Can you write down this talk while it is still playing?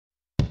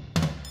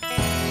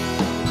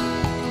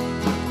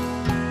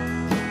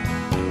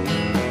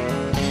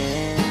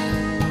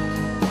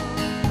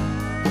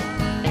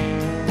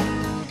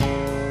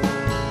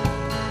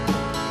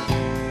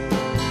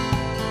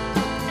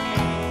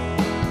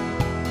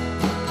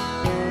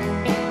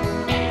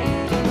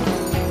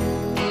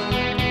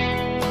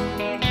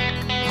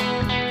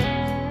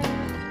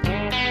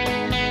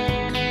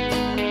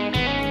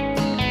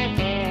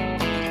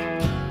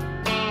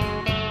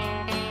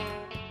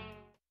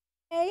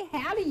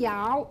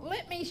y'all,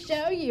 let me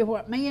show you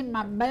what me and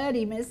my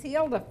buddy, Miss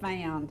Hilda,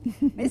 found.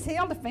 Miss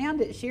Hilda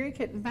found it. Sherry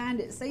couldn't find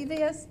it. See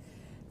this?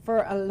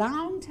 For a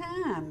long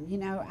time, you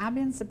know, I've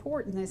been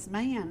supporting this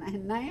man,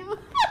 and now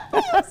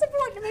I'm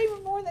supporting him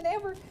even more than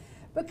ever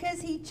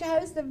because he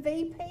chose the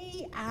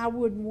VP I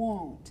would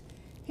want.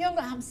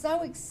 Hilda, I'm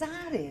so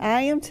excited.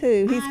 I am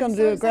too. He's going to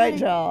do a great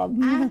job.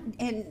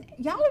 And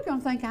y'all are going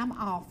to think I'm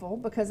awful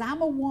because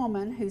I'm a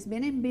woman who's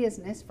been in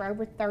business for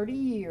over 30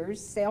 years,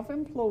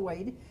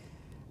 self-employed.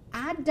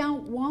 I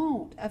don't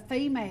want a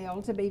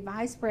female to be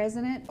vice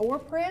president or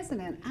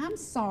president. I'm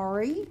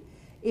sorry.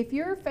 If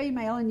you're a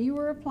female and you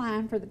were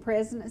applying for the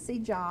presidency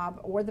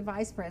job or the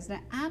vice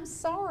president, I'm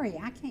sorry,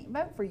 I can't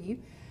vote for you.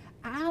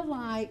 I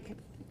like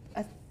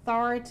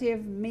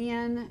authoritative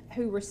men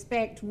who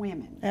respect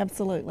women.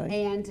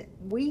 Absolutely. And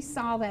we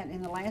saw that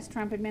in the last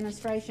Trump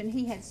administration.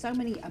 He had so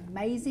many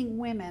amazing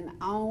women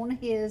on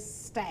his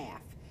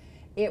staff.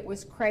 It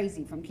was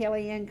crazy. From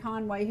Kellyanne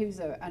Conway, who's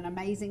an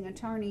amazing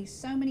attorney,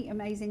 so many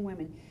amazing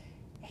women.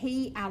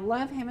 I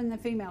love having the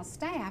female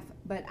staff,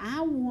 but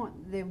I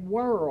want the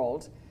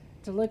world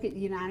to look at the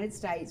United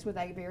States with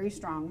a very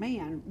strong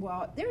man.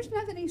 Well, there's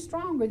nothing any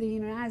stronger than the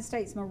United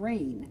States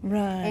Marine.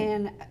 Right.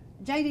 And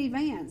J.D.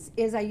 Vance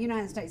is a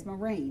United States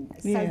Marine.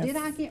 So yes. Did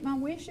I get my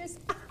wishes?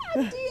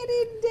 I did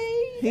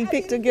indeed. He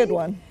picked a good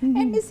one.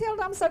 And Miss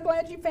Hilda, I'm so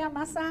glad you found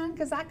my sign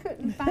because I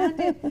couldn't find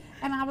it.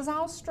 And I was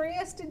all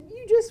stressed, and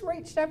you just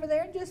reached over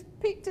there and just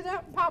picked it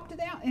up and popped it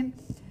out. And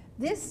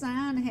this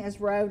sign has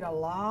rode a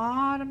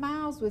lot of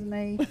miles with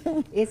me.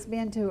 It's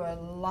been to a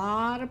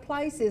lot of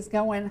places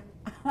going,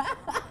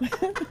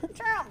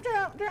 Trump,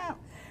 Trump, Trump.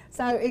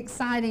 So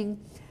exciting.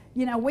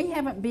 You know, we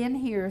haven't been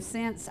here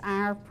since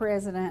our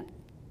president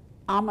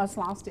almost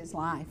lost his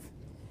life.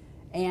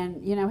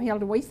 And, you know,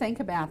 Hilda, we think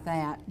about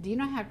that. Do you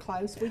know how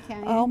close we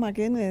came? Oh, my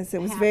goodness.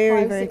 It was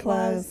very, very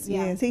close.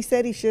 Yeah. Yes. He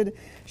said he should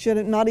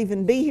not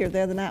even be here the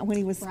other night when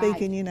he was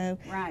speaking, you know.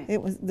 Right.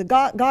 It was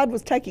God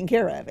was taking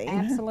care of him.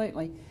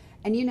 Absolutely.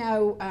 And, you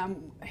know,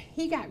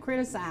 he got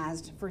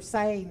criticized for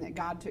saying that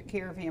God took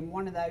care of him.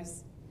 One of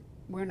those,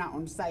 we're not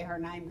going to say her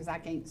name because I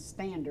can't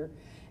stand her,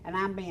 and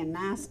I'm being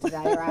nice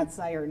today, or I'd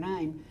say her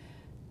name.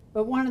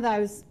 But one of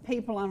those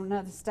people on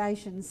another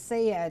station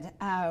said,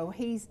 oh,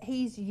 he's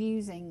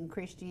using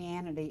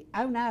Christianity.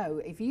 Oh, no,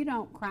 if you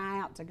don't cry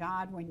out to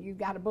God when you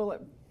got a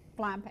bullet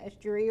flying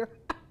past your ear,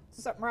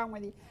 something wrong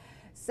with you.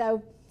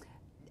 So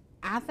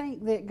I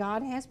think that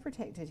God has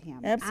protected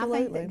him. Absolutely.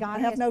 I think that God I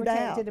have has no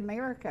protected doubt.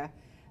 America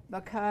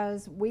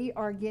because we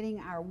are getting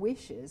our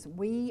wishes.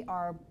 We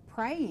are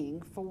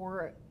praying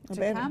for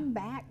to come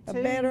back to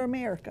a better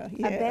America.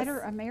 Yes. A better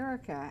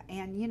America.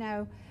 And, you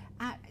know,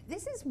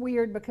 this is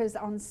weird because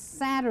on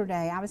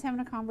Saturday I was having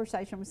a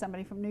conversation with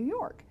somebody from New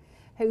York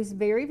who's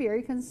very,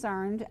 very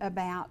concerned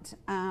about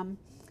crime.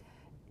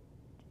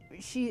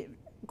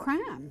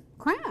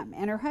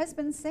 And her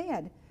husband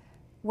said,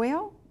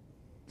 well,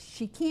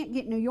 she can't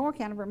get New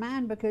York out of her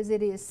mind because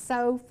it is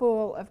so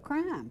full of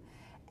crime.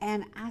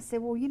 And I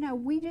said, well, you know,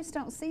 we just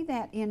don't see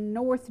that in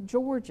North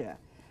Georgia.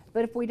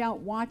 But if we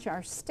don't watch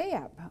our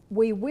step,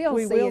 we will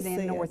see it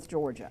in North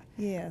Georgia.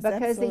 Yes,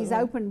 because absolutely. These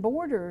open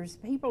borders,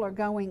 people are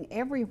going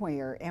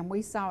everywhere. And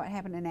we saw it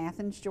happen in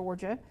Athens,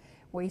 Georgia.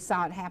 We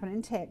saw it happen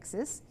in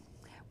Texas.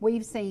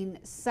 We've seen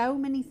so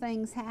many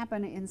things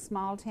happen in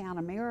small town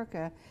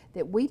America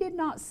that we did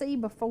not see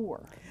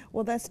before.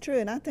 Well, that's true,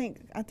 and I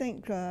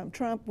think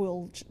Trump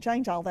will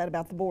change all that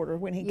about the border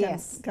when he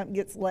gets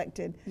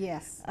elected.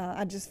 Yes.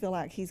 I just feel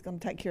like he's going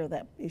to take care of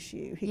that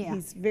issue.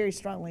 He's very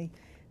strongly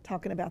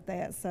talking about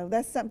that, so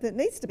that's something that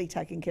needs to be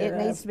taken care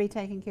of. It needs to be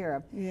taken care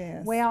of.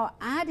 Yes. Well,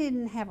 I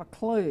didn't have a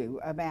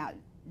clue about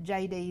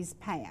JD's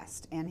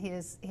past and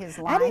his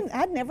life.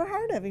 I'd never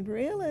heard of him,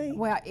 really.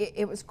 Well,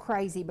 it was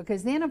crazy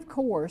because then, of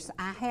course,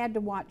 I had to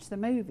watch the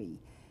movie.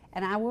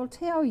 And I will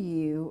tell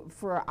you,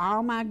 for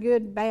all my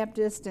good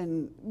Baptist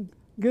and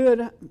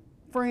good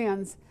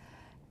friends,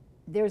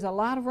 there's a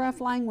lot of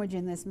rough language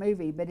in this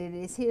movie, but it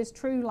is his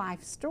true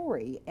life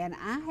story. And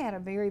I had a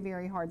very,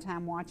 very hard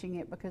time watching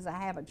it because I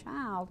have a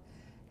child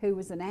who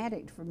was an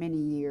addict for many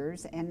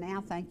years, and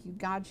now, thank you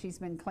God, she's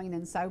been clean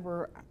and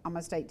sober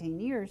almost 18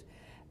 years.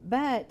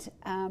 But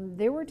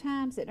there were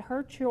times that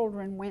her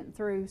children went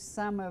through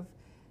some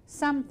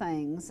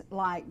things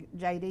like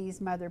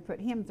JD's mother put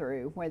him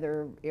through,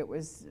 whether it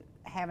was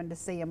having to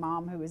see a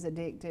mom who was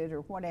addicted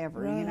or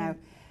whatever, you know.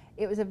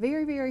 It was a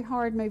very, very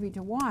hard movie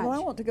to watch. Well, I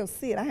want to go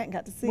see it. I hadn't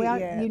got to see it yet.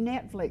 Well, you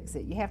Netflix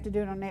it. You have to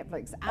do it on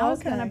Netflix. I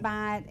was going to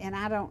buy it, and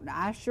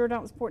I sure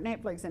don't support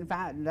Netflix. And if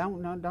I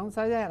don't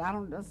say that. I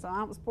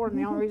don't support it.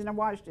 The only reason I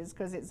watched it is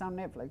because it's on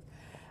Netflix.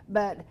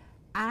 But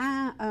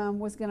I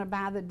was going to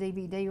buy the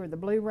DVD or the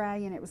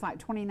Blu-ray, and it was like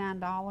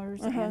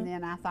 $29. And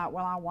then I thought,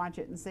 well, I'll watch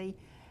it and see.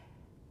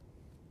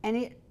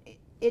 And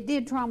it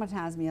did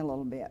traumatize me a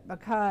little bit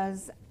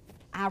because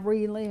I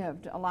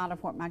relived a lot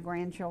of what my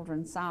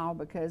grandchildren saw,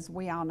 because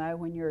we all know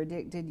when you're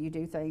addicted, you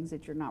do things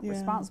that you're not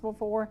responsible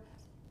for.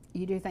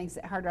 You do things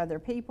that hurt other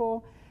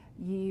people.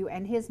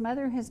 And his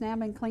mother has now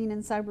been clean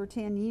and sober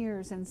 10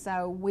 years, and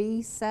so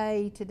we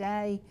say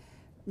today,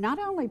 not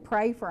only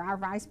pray for our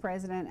vice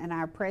president and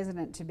our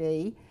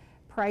president-to-be,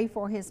 pray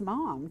for his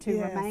mom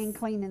to remain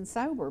clean and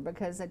sober,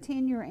 because a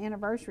 10-year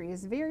anniversary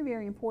is very,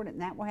 very important,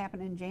 and that will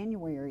happen in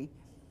January.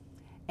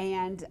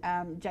 And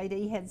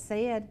JD had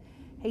said,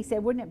 he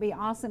said, wouldn't it be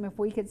awesome if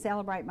we could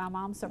celebrate my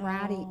mom's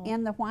sobriety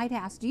in the White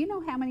House? Do you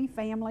know how many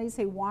families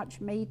who watch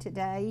me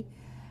today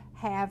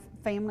have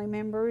family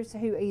members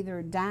who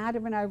either died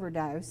of an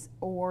overdose,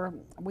 or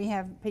we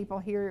have people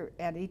here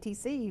at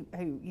ETC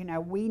who, you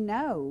know, we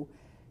know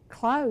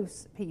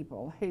close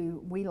people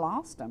who we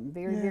lost them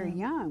very, very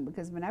young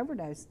because of an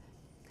overdose.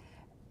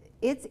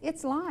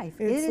 It's life.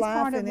 It is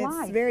part of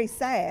life. It's very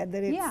sad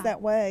that it's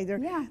that way.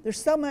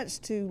 There's so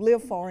much to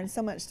live for and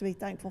so much to be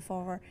thankful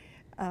for.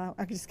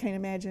 I just can't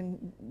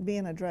imagine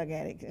being a drug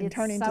addict and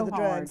turning to the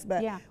drugs.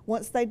 But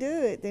once they do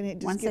it, then it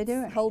just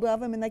gets hold of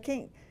them and they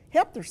can't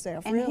help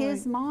themselves. And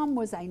his mom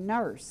was a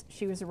nurse.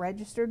 She was a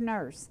registered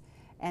nurse.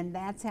 And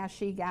that's how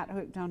she got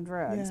hooked on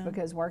drugs,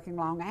 because working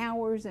long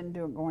hours and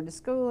going to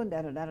school and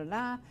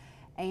da-da-da-da-da.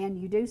 And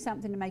you do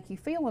something to make you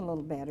feel a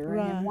little better.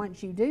 And then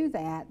once you do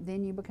that,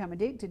 then you become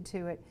addicted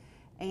to it.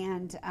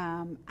 And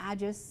I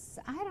had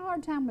a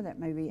hard time with that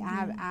movie.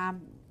 I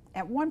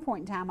at one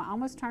point in time, I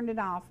almost turned it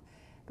off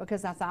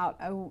because I thought,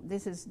 oh,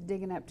 this is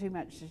digging up too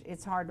much.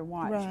 It's hard to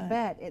watch.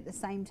 But at the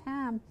same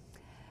time,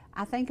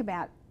 I think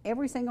about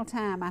every single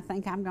time I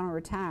think I'm going to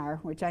retire,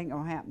 which ain't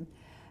going to happen,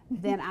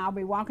 then I'll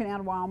be walking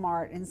out of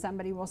Walmart and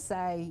somebody will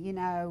say, you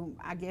know,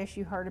 I guess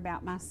you heard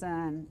about my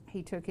son.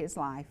 He took his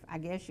life. I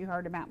guess you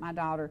heard about my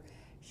daughter.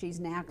 She's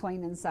now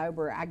clean and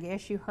sober. I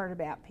guess you heard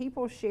about.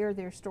 People share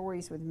their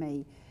stories with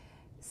me.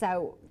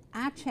 So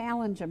I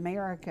challenge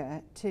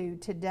America to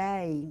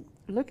today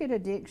look at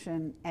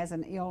addiction as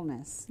an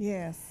illness.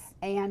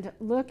 And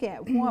look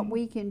at what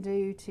we can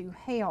do to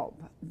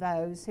help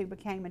those who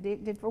became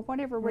addicted for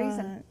whatever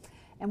reason.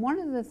 And one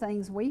of the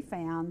things we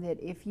found, that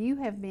if you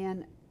have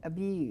been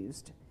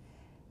abused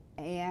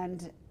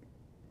and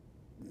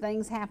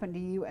things happen to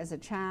you as a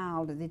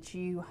child that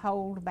you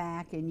hold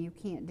back and you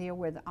can't deal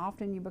with,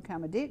 often you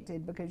become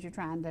addicted because you're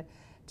trying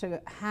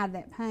to hide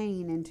that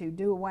pain and to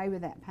do away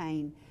with that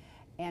pain.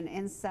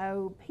 And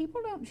so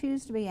people don't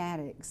choose to be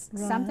addicts.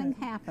 Something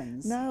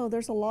happens. No,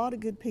 there's a lot of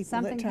good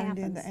people that turned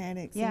into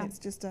addicts, and it's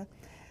just a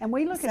And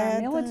we look at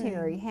our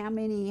military, how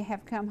many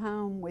have come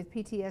home with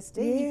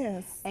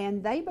PTSD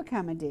and they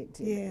become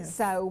addicted.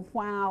 So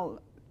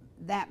while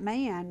that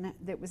man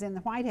that was in the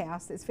White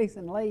House that's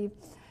fixing to leave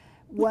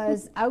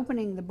was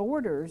opening the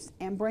borders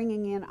and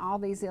bringing in all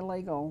these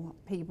illegal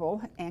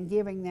people and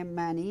giving them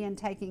money and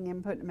taking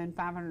them, putting them in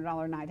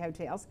 $500 a night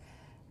hotels,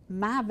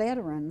 my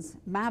veterans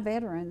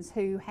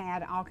who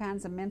had all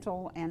kinds of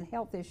mental and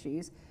health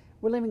issues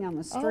were living on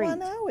the street. Oh, I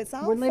know, it's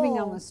awful. We're living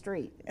on the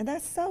street. And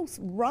that's so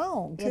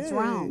wrong, too. It's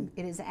wrong.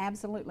 It is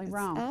absolutely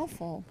wrong. It's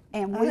awful.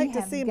 And I hate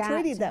to see them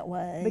treated that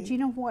way. But you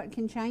know what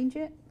can change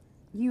it?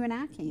 You and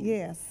I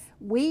can.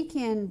 We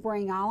can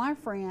bring all our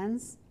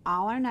friends,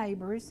 all our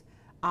neighbors,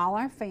 all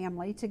our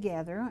family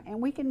together, and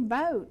we can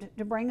vote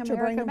to bring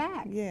America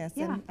back.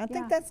 And I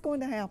think that's going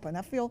to happen.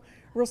 I feel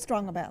real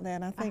strong about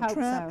that. I think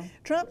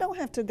Trump don't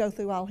have to go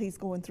through all he's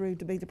going through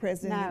to be the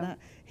president. No.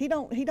 He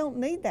don't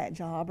need that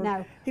job.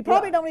 No. He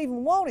probably don't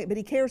even want it, but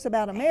he cares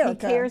about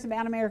America. He cares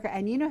about America.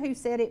 And you know who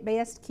said it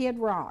best? Kid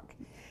Rock.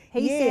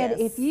 He said,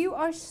 if you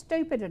are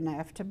stupid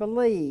enough to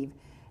believe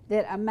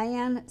that a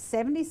man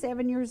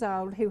 77 years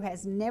old who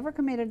has never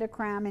committed a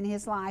crime in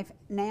his life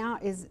now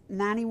is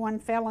 91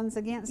 felons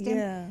against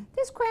him,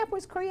 this crap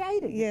was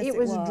created. It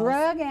was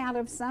drug out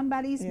of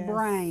somebody's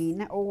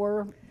brain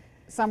or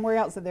somewhere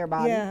else of their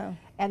body,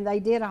 and they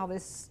did all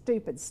this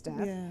stupid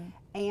stuff.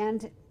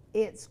 And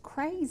it's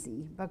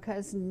crazy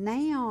because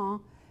now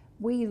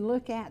we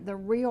look at the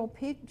real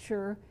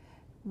picture.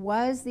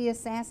 Was the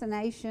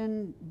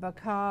assassination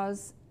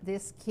because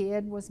this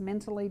kid was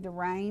mentally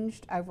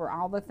deranged over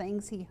all the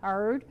things he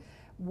heard?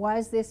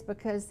 Was this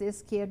because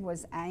this kid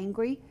was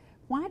angry?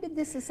 Why did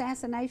this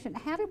assassination,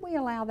 how did we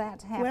allow that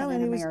to happen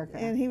in America?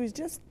 And he was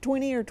just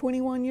 20 or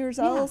 21 years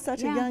old,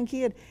 such a young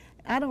kid.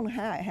 I don't know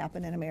how it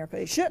happened in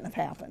America. It shouldn't have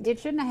happened. It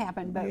shouldn't have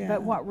happened,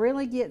 but what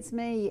really gets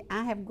me,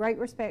 I have great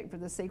respect for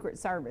the Secret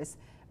Service,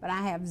 but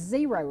I have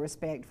zero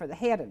respect for the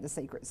head of the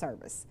Secret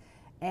Service.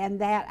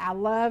 And that I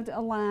loved a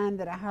line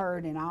that I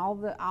heard in all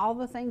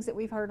the things that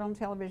we've heard on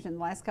television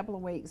the last couple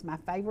of weeks. My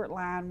favorite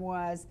line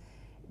was,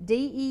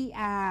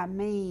 DEI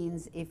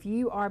means if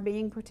you are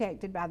being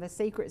protected by the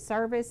Secret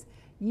Service,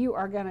 you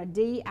are going to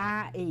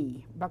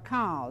DIE,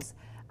 because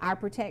our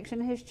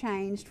protection has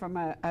changed from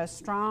a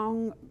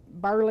strong,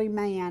 burly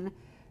man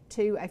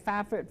to a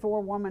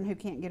 5'4" woman who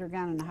can't get her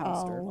gun in the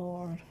holster. Oh,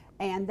 Lord.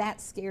 And that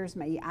scares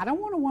me. I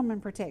don't want a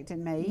woman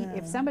protecting me. No.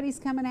 If somebody's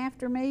coming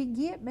after me,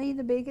 get me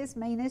the biggest,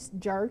 meanest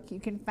jerk you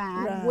can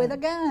find with a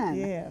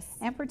gun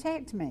and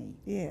protect me.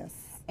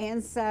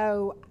 And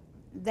so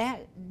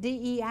that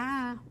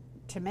DEI,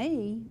 to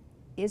me,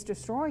 is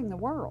destroying the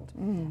world.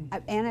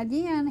 And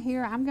again,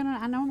 here I know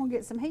I'm gonna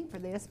get some heat for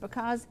this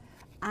because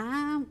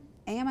I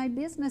am a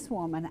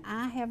businesswoman.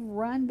 I have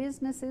run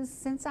businesses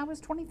since I was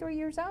 23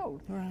 years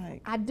old.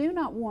 Right. I do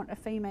not want a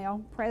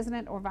female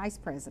president or vice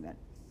president.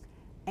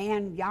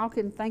 And y'all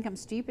can think I'm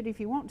stupid if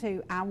you want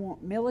to. I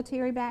want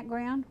military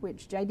background,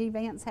 which J.D.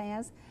 Vance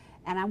has,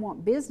 and I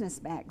want business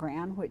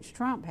background, which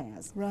Trump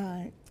has.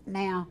 Right.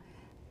 Now,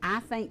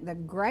 I think the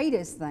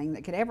greatest thing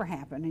that could ever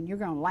happen, and you're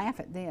going to laugh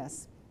at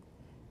this,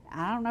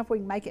 I don't know if we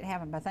can make it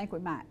happen, but I think we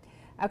might.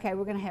 Okay,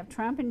 we're going to have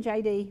Trump and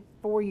J.D.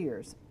 4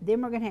 years.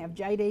 Then we're going to have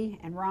J.D.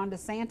 and Ron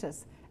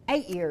DeSantis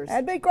 8 years.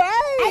 That'd be great.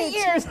 8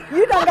 years.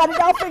 You done got it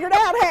all figured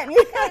out, haven't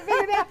you? Got it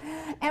figured out.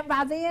 And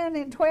by then,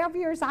 in 12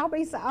 years, I'll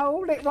be so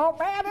old it won't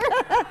matter.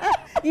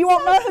 You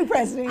won't know who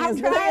president I'm is.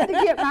 trying to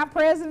get my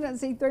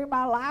presidency through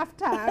my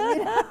lifetime.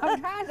 You know?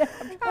 I'm trying to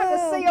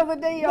seal the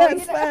deal.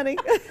 That's funny.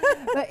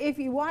 But if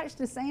you watch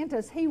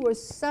DeSantis, he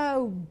was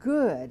so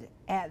good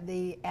at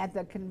the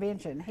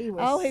convention. He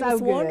was he so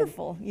was good.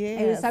 Wonderful. Yes.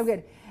 He was so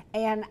good.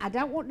 And I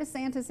don't want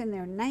DeSantis in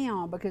there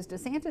now because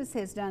DeSantis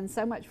has done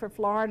so much for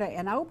Florida,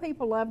 and old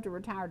people love to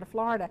retire to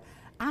Florida.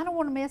 I don't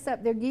want to mess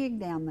up their gig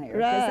down there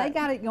because they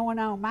got it going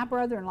on. My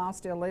brother-in-law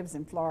still lives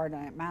in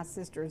Florida, my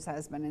sister's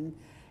husband,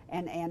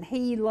 and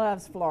he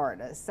loves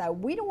Florida. So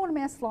we don't want to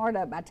mess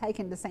Florida up by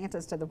taking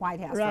DeSantis to the White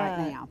House right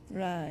now.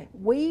 Right.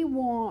 We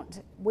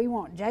want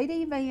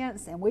J.D.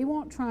 Vance and we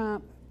want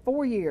Trump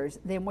 4 years.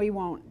 Then we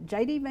want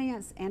J.D.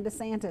 Vance and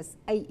DeSantis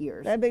 8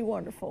 years. That'd be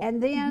wonderful.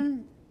 And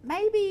then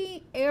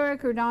maybe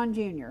Eric or Don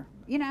Jr.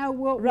 You know,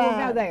 we'll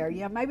go there.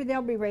 Yeah, maybe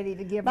they'll be ready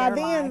to give by their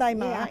then life. they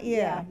might.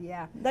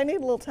 Yeah. They need a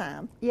little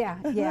time. Yeah.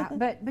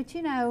 But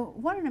you know,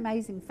 what an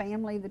amazing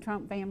family the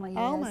Trump family is.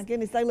 Oh my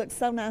goodness, they looked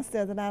so nice the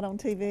other night on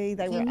TV.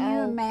 They Can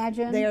you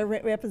imagine? They're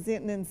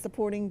representing and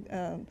supporting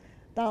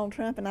Donald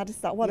Trump, and I just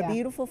thought, what a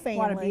beautiful family.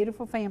 What a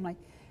beautiful family.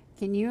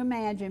 Can you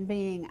imagine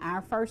being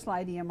our First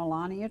Lady,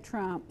 Melania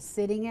Trump,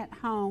 sitting at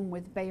home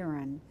with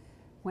Barron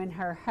when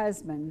her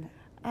husband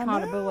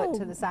caught a bullet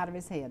to the side of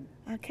his head?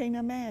 I can't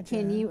imagine.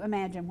 Can you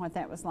imagine what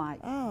that was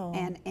like? Oh.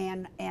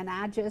 And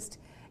I just,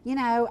 you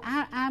know,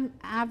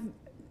 I've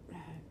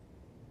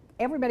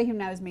everybody who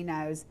knows me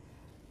knows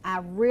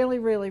I really,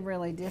 really,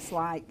 really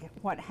dislike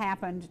what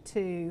happened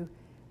to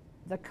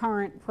the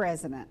current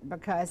president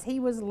because he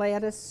was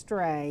led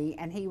astray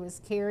and he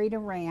was carried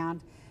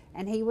around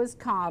and he was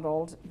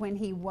coddled when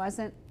he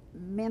wasn't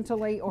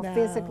mentally or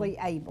physically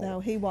able. No,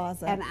 he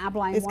wasn't. And I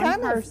blame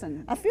one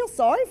person. I feel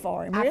sorry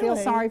for him, really. I feel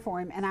sorry for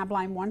him, and I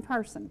blame one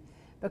person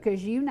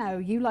because you know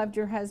you loved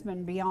your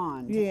husband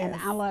beyond, and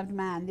I loved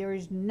mine. There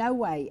is no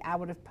way I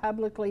would have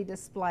publicly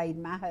displayed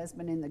my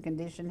husband in the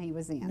condition he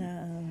was in.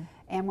 No.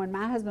 And when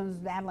my husband was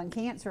battling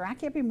cancer, I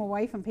kept him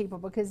away from people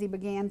because he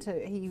began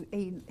to,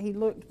 he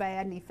looked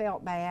bad and he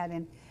felt bad,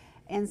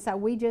 and so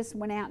we just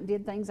went out and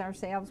did things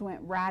ourselves, went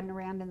riding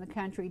around in the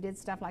country, did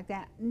stuff like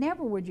that.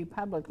 Never would you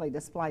publicly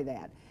display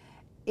that.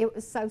 It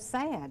was so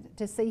sad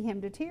to see him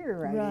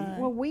deteriorating. Right.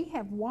 Well, we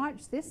have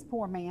watched this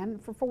poor man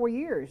for 4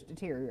 years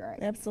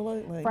deteriorate.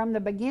 Absolutely. From the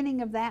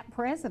beginning of that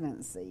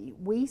presidency,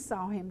 we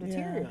saw him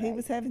deteriorate. Yeah, he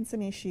was having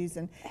some issues,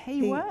 and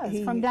he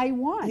was from day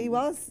one. He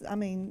was. I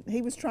mean,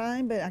 he was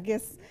trying, but I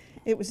guess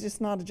it was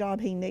just not a job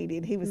he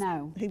needed. He was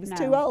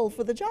too old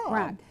for the job.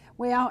 Right.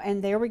 Well,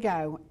 and there we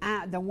go.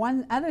 The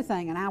one other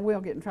thing, and I will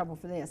get in trouble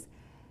for this,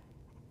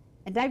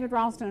 and David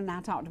Ralston and I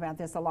talked about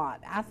this a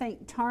lot. I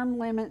think term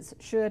limits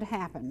should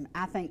happen.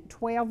 I think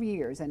 12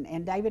 years,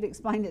 and David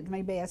explained it to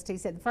me best. He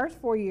said the first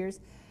 4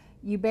 years,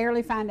 you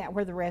barely find out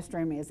where the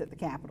restroom is at the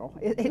Capitol.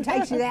 It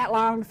takes you that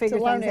long to figure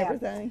things out.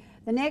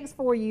 The next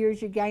 4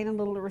 years, you gain a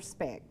little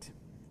respect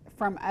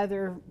from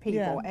other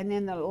people, and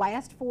then the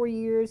last 4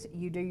 years,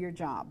 you do your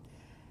job.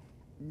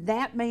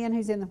 That man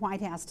who's in the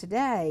White House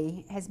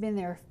today has been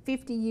there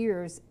 50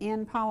 years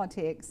in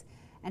politics,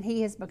 and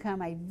he has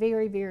become a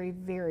very, very,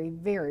 very,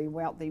 very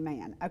wealthy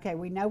man. Okay,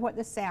 we know what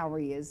the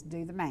salary is.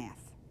 Do the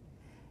math.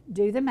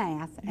 Do the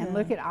math and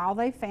look at all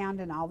they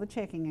found in all the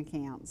checking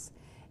accounts,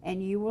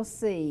 and you will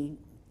see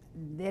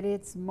that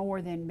it's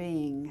more than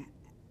being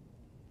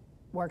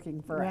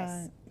working for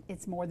us.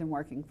 It's more than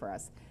working for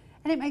us.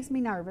 And it makes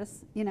me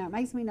nervous. You know, it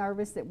makes me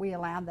nervous that we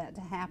allowed that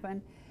to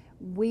happen.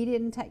 We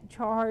didn't take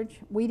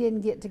charge. We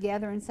didn't get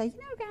together and say, you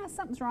know, guys,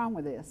 something's wrong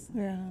with this.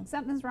 Yeah.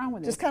 Something's wrong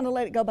with this. Just kind of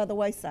let it go by the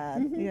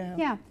wayside.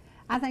 Yeah.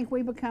 I think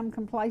we become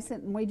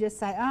complacent and we just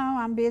say, oh,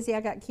 I'm busy.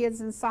 I got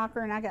kids in soccer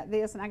and I got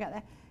this and I got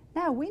that.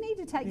 No, we need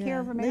to take care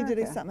of America. We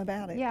need to do something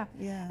about it. Yeah.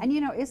 And you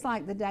know, it's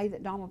like the day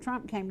that Donald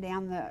Trump came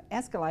down the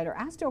escalator.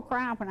 I still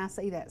cry when I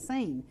see that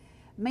scene.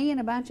 Me and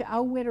a bunch of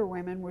old widow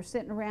women were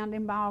sitting around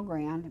in Ball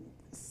Ground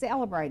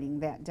celebrating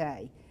that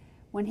day.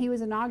 When he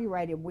was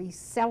inaugurated, we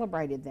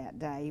celebrated that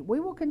day. We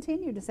will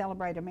continue to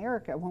celebrate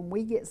America when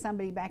we get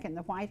somebody back in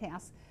the White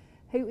House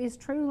who is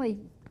truly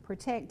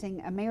protecting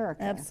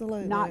America.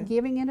 Absolutely. Not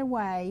giving it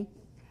away,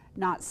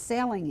 not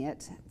selling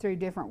it through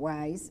different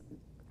ways,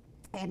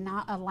 and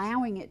not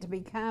allowing it to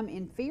become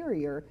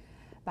inferior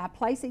by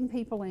placing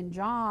people in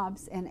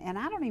jobs. And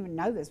I don't even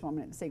know this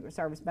woman at the Secret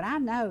Service, but I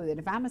know that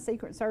if I'm a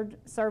Secret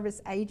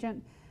Service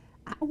agent,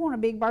 I want a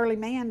big burly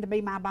man to be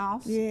my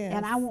boss,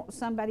 and I want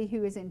somebody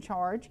who is in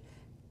charge.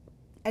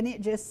 and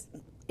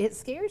it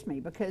scares me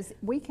because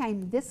we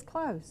came this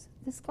close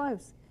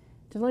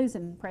to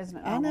losing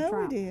President Donald Trump. I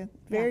know we did.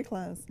 Very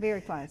close.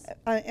 Very close.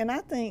 And I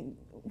think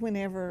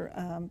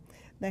whenever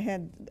they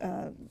had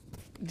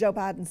Joe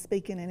Biden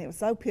speaking, and it was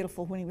so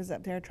pitiful when he was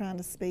up there trying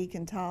to speak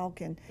and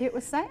talk, and it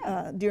was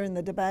sad during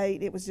the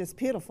debate. It was just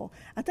pitiful.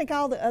 I think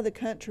all the other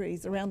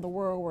countries around the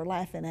world were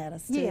laughing at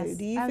us too. Yes.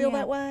 Do you feel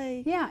that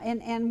way? Yeah,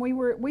 and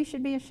we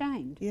should be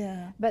ashamed.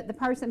 Yeah. But the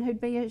person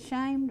who'd be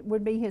ashamed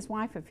would be his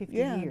wife of 50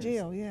 years. Yeah,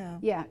 Jill. Yeah.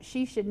 Yeah,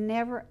 she should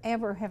never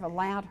ever have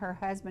allowed her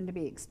husband to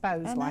be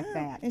exposed like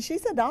that. And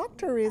she's a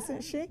doctor,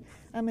 isn't she?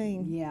 I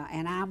mean. Yeah,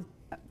 and I'm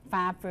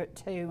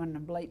 5'2" and a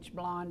bleach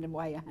blonde and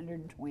weigh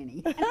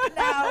 120.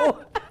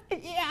 No.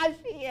 Yeah,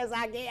 she is,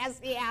 I guess.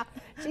 Yeah.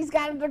 She's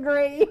got a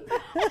degree.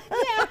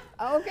 Yeah.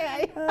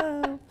 Okay.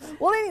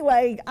 Well,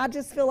 anyway, I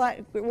just feel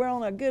like we're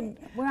on a good.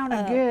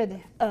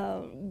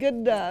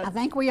 I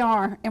think we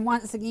are. And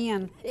once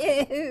again,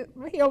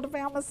 Hilda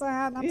found my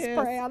sign. I'm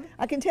so proud.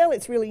 I can tell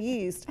it's really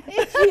used.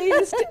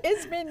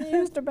 It's been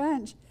used a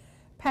bunch.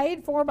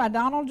 Paid for by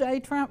Donald J.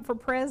 Trump for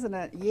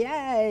president.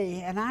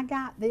 Yay. And I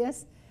got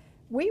this.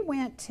 We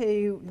went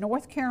to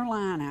North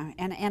Carolina,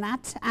 and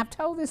I've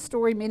told this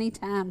story many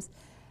times.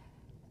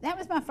 That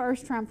was my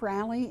first Trump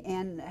rally,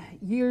 and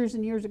years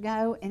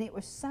ago, and it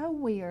was so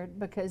weird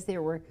because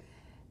there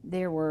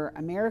were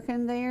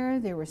American there,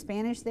 there were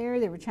Spanish there,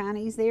 there were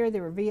Chinese there,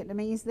 there were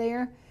Vietnamese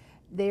there,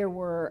 there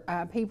were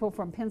people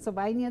from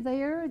Pennsylvania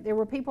there, there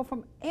were people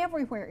from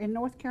everywhere in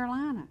North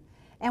Carolina.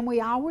 And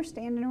we all were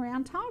standing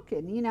around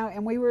talking, you know,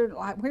 and we were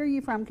like, where are you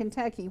from,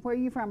 Kentucky? Where are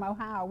you from,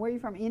 Ohio? Where are you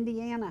from,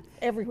 Indiana?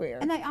 Everywhere.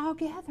 And they all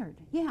gathered,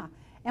 yeah.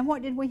 And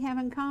what did we have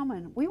in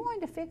common? We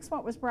wanted to fix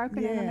what was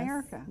broken in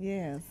America.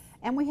 Yes.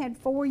 And we had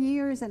 4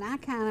 years, and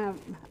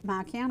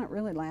my accountant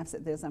really laughs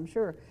at this, I'm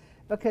sure,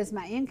 because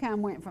my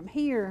income went from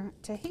here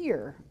to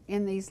here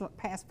in these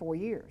past 4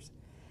 years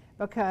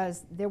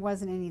because there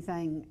wasn't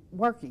anything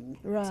working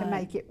to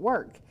make it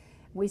work.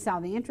 We saw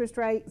the interest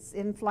rates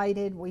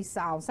inflated. We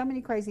saw so many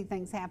crazy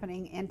things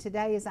happening. And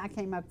today, as I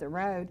came up the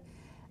road,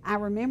 I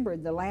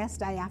remembered the last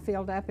day I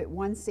filled up at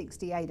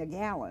 $1.68 a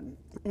gallon,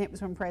 and it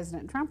was when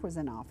President Trump was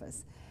in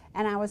office.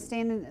 And I was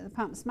standing at the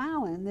pump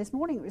smiling. This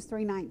morning it was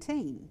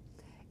 $3.19.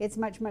 It's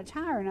much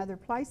higher in other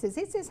places.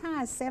 It's as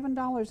high as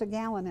 $7 a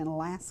gallon in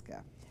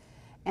Alaska.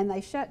 And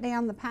they shut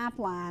down the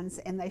pipelines,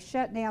 and they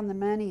shut down the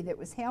money that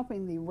was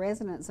helping the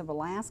residents of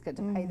Alaska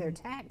to pay their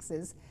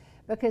taxes,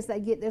 because they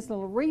get this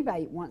little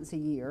rebate once a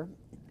year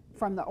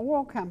from the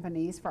oil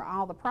companies for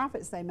all the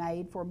profits they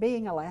made for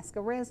being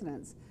Alaska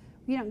residents.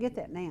 You don't get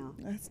that now.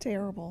 That's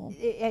terrible.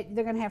 They're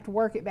going to have to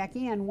work it back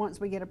in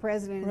once we get a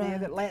president in there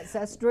that lets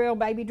us drill,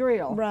 baby,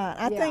 drill. Right.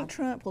 I think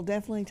Trump will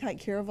definitely take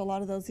care of a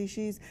lot of those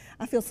issues.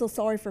 I feel so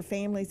sorry for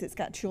families that's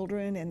got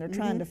children and they're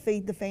trying to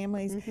feed the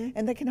families,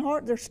 and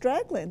they're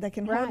struggling. They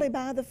can hardly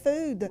buy the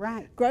food.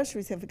 The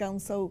groceries have gone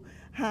so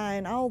high,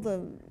 and all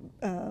the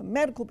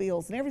medical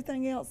bills and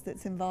everything else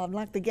that's involved,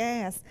 like the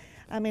gas.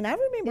 I mean, I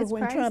remember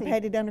when Trump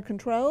had it under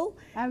control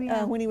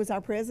when he was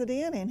our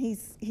president, and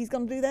he's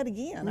going to do that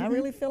again. I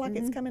really feel like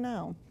it's coming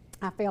on.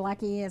 I feel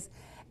like he is.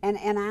 And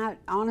I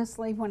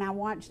honestly,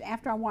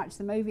 after I watched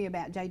the movie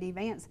about J.D.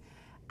 Vance,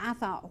 I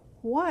thought,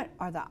 what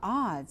are the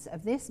odds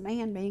of this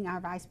man being our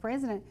vice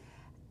president?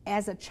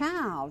 As a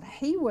child,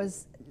 he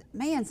was,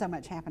 man, so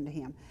much happened to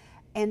him.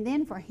 And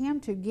then for him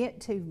to get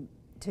to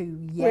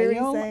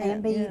Yale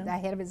and be the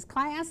head of his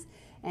class,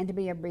 and to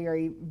be a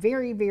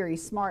very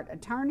smart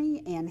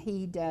attorney, and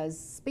he does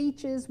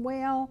speeches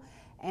well,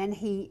 and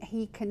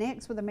he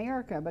connects with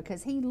America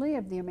because he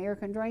lived the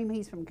American dream.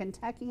 He's from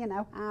Kentucky and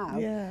Ohio.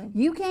 Yeah.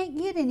 You can't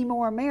get any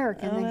more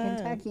American than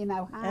Kentucky and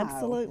Ohio.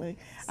 Absolutely.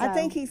 So, I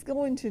think he's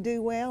going to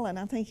do well, and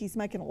I think he's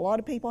making a lot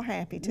of people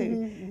happy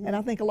too. And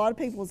I think a lot of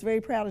people was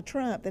very proud of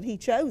Trump that he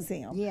chose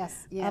him.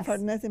 Yes, yes. I've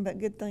heard nothing but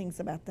good things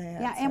about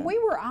that. Yeah, and we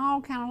were all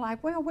kind of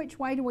like, well, which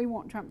way do we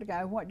want Trump to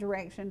go? What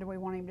direction do we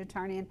want him to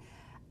turn in?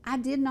 I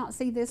did not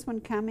see this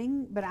one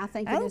coming, but I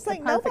think it is the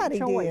perfect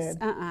choice.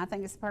 I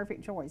think it's the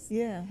perfect choice.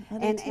 Yeah,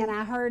 and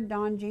I heard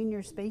Don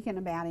Jr. speaking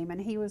about him, and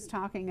he was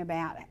talking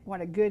about what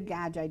a good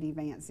guy J.D.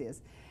 Vance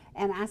is.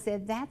 And I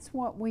said, that's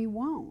what we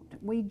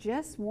want. We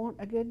just want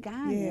a good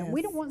guy. Yes.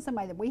 We don't want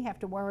somebody that we have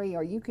to worry,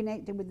 are you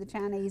connected with the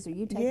Chinese, are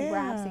you taking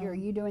bribes here, are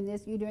you doing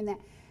this, you doing that.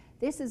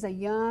 This is a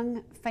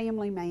young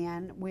family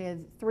man with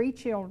 3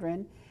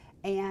 children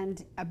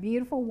and a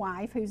beautiful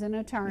wife who's an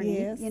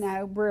attorney, you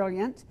know,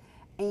 brilliant.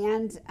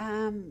 And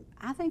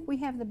I think we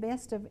have the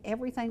best of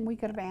everything we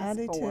could have asked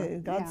for. I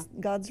do too.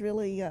 God's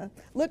really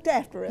looked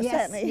after us,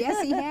 hasn't he?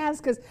 Yes, he has,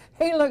 because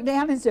he looked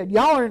down and said,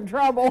 y'all are in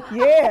trouble.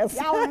 Yes.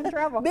 Y'all are in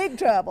trouble. Big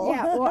trouble.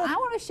 Yeah, well, I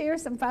want to share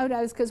some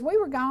photos because we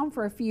were gone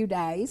for a few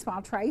days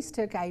while Trace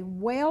took a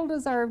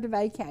well-deserved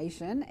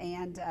vacation,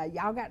 and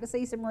y'all got to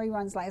see some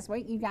reruns last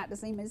week. You got to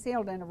see Miss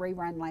Hilda in a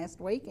rerun last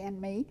week, and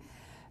me.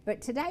 But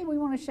today we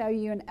want to show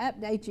you and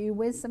update you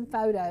with some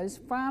photos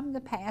from the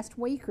past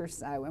week or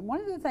so. And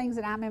one of the things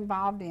that I'm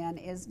involved in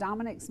is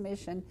Dominic's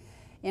mission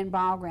in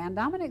Ball Ground.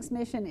 Dominic's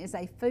Mission is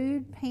a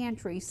food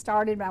pantry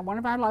started by one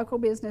of our local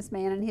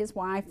businessmen and his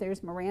wife.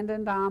 There's Miranda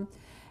and Dom.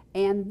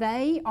 And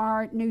they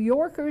are New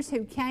Yorkers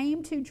who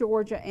came to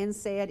Georgia and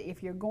said,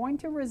 if you're going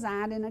to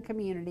reside in a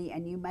community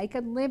and you make a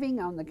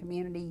living on the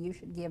community, you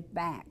should give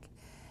back.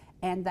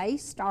 And they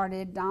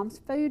started Dom's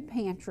Food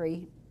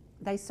Pantry.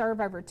 They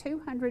serve over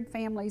 200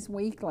 families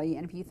weekly.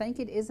 And if you think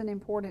it isn't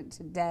important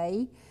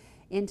today,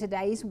 in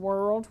today's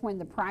world when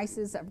the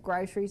prices of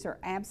groceries are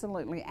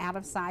absolutely out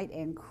of sight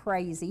and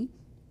crazy,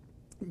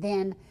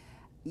 then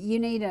you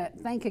need to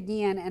think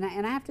again. And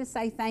I have to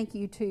say thank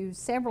you to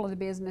several of the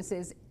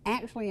businesses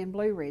actually in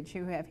Blue Ridge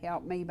who have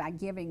helped me by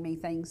giving me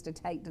things to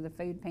take to the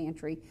food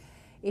pantry.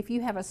 If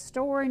you have a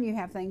store and you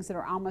have things that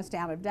are almost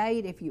out of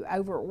date, if you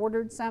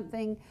over-ordered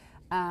something,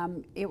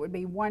 it would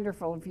be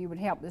wonderful if you would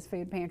help this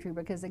food pantry,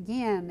 because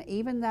again,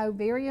 even though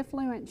very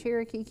affluent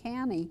Cherokee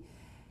County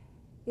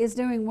is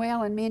doing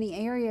well in many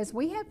areas,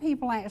 we have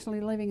people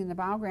actually living in the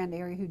Ball Ground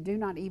area who do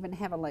not even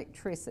have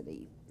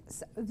electricity.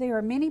 So there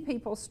are many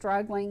people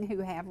struggling who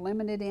have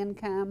limited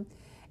income,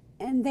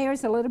 and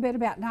there's a little bit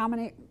about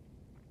Dominic.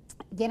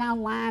 Get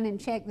online and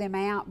check them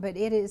out, but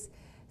it is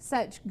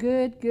such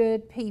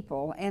good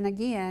people. And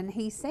again,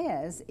 he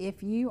says,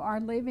 if you are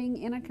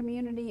living in a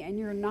community and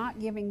you're not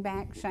giving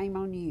back, shame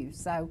on you.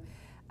 So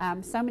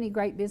so many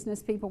great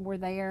business people were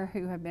there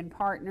who have been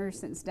partners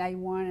since day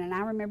one. And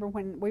I remember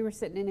when we were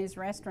sitting in his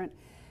restaurant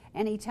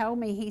and he told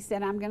me, he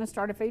said, I'm going to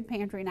start a food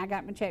pantry, and I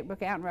got my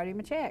checkbook out and wrote him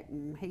a check.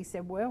 And he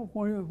said, well,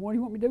 what do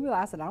you want me to do with it?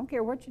 I said, I don't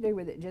care what you do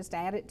with it, just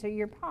add it to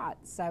your pot.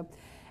 So,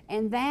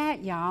 and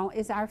that, y'all,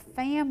 is our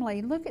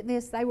family. Look at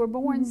this. They were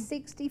born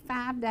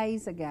 65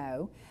 days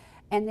ago.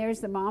 And there's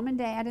the mom and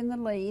dad in the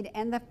lead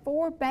and the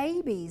 4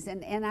 babies.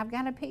 And I've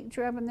got a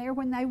picture of them there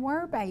when they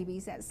were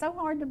babies. That's so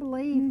hard to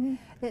believe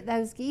that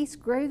those geese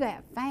grew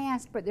that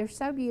fast, but they're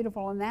so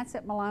beautiful. And that's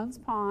at Malone's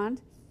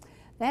Pond.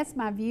 That's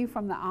my view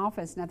from the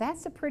office. Now,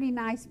 that's a pretty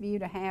nice view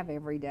to have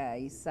every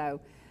day. So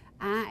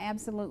I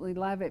absolutely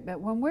love it. But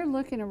when we're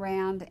looking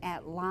around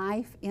at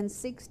life in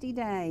 60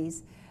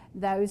 days,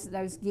 those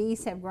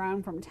geese have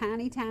grown from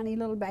tiny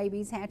little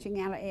babies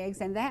hatching out of eggs,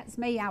 and that's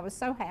me. I was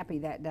so happy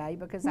that day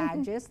because I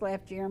had just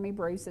left Jeremy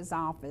Bruce's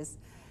office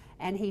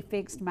and he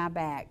fixed my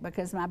back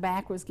because my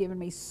back was giving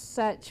me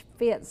such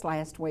fits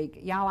last week.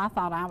 Y'all, I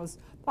thought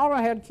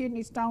I had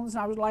kidney stones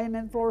and I was laying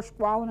in the floor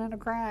squalling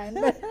and crying.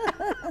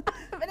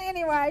 But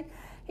anyway,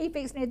 he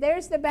fixed me.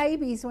 There's the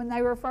babies when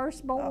they were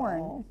first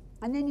born. Oh.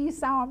 And then you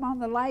saw them on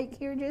the lake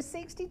here just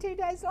 62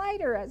 days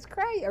later. That's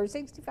crazy, or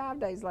 65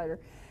 days later.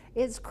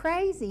 It's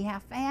crazy how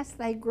fast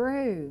they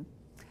grew.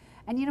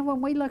 And you know,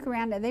 when we look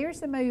around, there's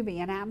the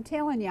movie, and I'm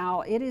telling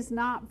y'all, it is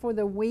not for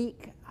the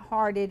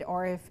weak-hearted,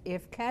 or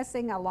if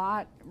cussing a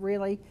lot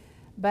really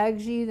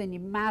bugs you, then you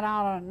might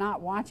ought to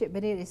not watch it,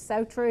 but it is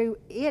so true.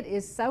 It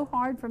is so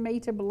hard for me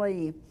to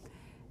believe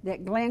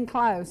that Glenn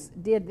Close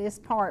did this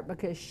part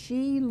because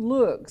she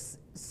looks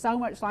so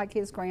much like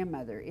his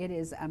grandmother. It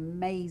is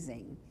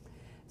amazing.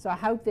 So I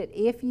hope that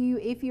if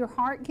your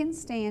heart can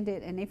stand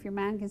it and if your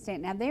mind can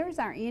stand it. Now there's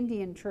our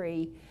Indian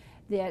tree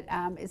that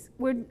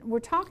we're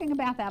talking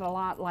about that a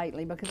lot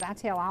lately, because I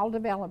tell all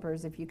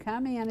developers, if you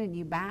come in and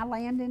you buy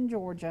land in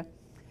Georgia,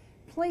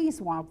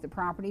 please walk the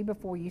property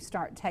before you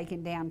start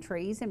taking down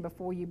trees and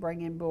before you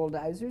bring in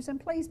bulldozers, and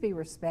please be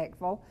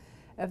respectful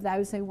of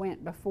those who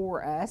went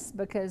before us,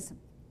 because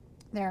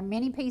there are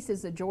many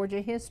pieces of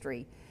Georgia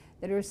history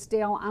that are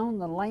still on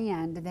the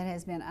land that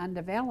has been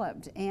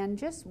undeveloped. And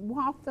just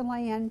walk the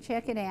land,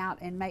 check it out,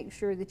 and make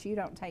sure that you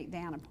don't take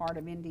down a part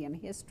of Indian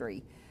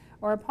history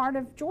or a part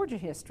of Georgia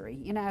history.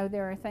 You know,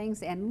 there are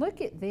things, and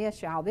look at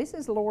this, y'all. This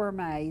is Laura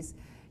May's.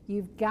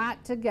 You've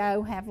got to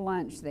go have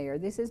lunch there.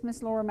 This is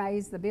Miss Laura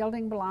May's. The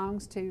building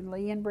belongs to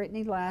Lee and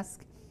Brittany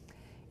Lusk.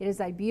 It is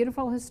a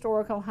beautiful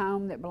historical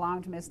home that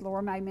belonged to Miss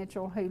Laura May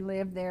Mitchell, who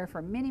lived there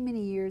for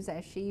many years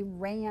as she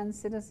ran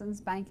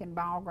Citizens Bank in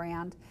Ball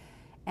Ground.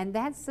 And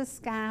that's the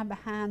sky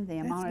behind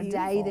them. That's on a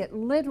beautiful day that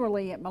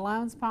literally at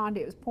Malone's Pond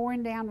it was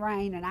pouring down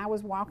rain, and I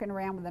was walking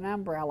around with an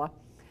umbrella,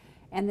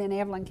 and then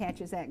Evelyn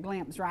catches that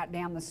glimpse right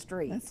down the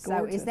street. That's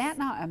gorgeous. So is that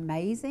not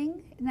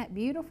amazing? Isn't that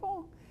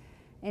beautiful?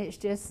 And it's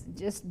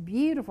just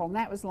beautiful. And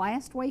that was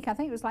last week. I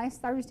think it was last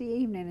Thursday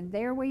evening, and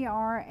there we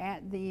are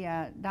at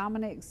the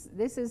Dominic's.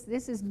 This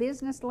is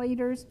business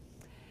leaders.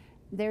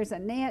 There's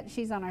Annette,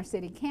 she's on our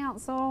city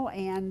council,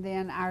 and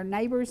then our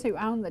neighbors who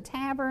own the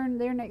tavern,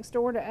 they're next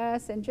door to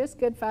us, and just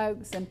good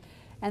folks.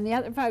 And the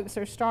other folks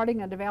are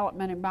starting a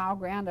development in Ball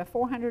Ground, a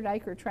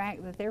 400-acre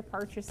tract that they're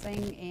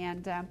purchasing,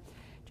 and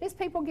just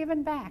people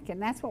giving back.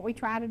 And that's what we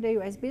try to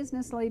do as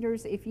business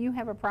leaders. If you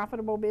have a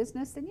profitable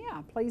business, then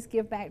yeah, please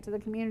give back to the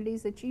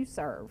communities that you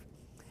serve.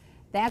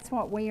 That's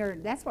what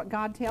that's what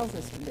God tells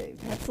us to do.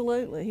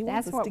 Absolutely. He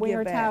wants us to give back. That's what we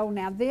are told.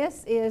 Now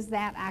this is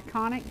that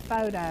iconic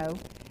photo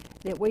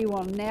that we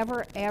will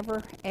never,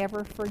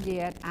 ever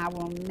forget. I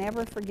will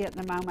never forget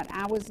the moment.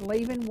 I was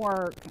leaving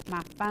work,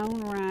 my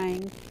phone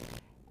rang,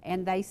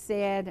 and they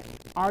said,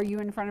 "Are you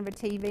in front of a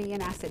TV?"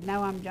 And I said,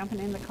 "No, I'm jumping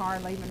in the car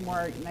leaving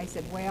work." And they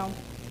said, "Well,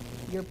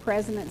 your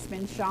president's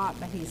been shot,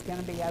 but he's going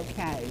to be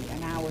okay.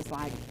 And I was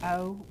like,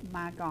 oh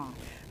my gosh.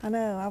 I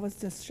know, I was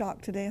just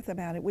shocked to death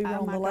about it. We were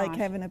on the lake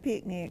having a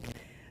picnic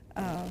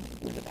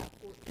with about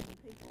 14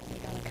 people. We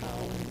got a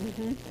call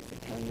and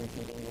turn your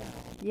TV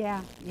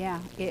off. Yeah,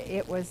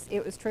 it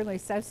was truly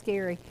so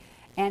scary.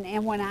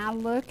 And when I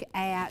look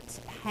at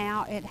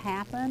how it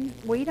happened,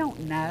 we don't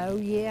know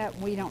yet.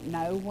 We don't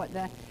know what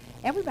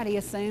everybody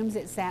assumes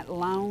it's that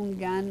lone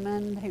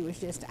gunman who was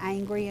just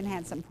angry and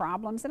had some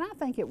problems, and I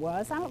think it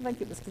was. I don't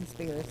think it was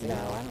conspiracy. No,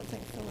 I don't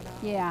think so at all.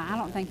 Yeah, I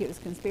don't think it was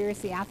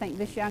conspiracy. I think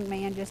this young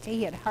man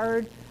he had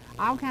heard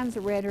all kinds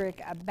of rhetoric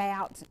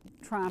about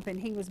Trump, and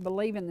he was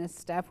believing this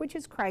stuff, which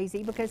is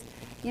crazy because,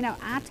 you know,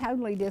 I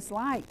totally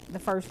dislike the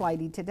First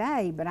Lady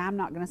today, but I'm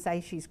not going to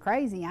say she's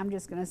crazy. I'm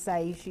just going to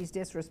say she's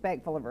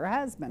disrespectful of her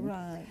husband.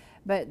 Right.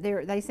 But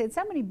they said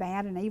so many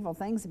bad and evil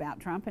things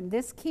about Trump, and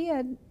this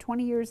kid,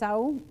 20 years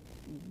old,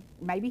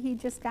 maybe he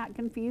just got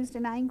confused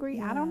and angry.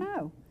 Yeah. I don't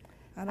know.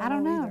 I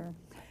don't know either.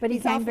 But he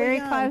came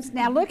very close.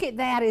 Now look at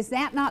that. Is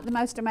that not the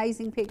most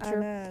amazing picture?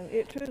 I know.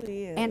 It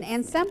truly is.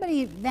 And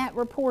somebody, that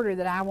reporter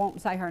that I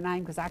won't say her name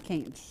because I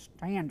can't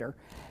stand her,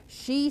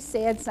 she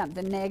said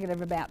something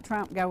negative about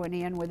Trump going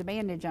in with a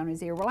bandage on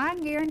his ear. Well, I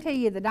can guarantee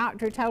you the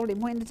doctor told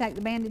him when to take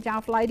the bandage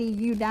off. Lady,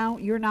 you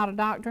don't. You're not a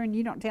doctor and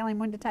you don't tell him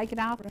when to take it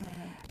off. Right.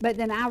 But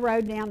then I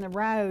rode down the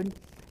road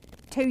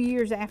 2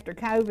 years after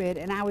COVID,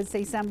 and I would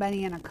see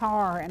somebody in a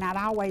car, and I'd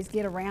always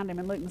get around them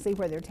and look and see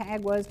where their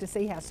tag was to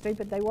see how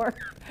stupid they were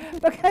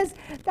because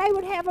they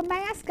would have a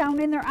mask on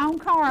in their own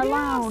car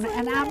alone.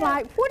 And I'm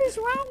like, what is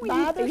wrong with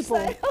you people?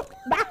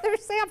 By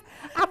themselves.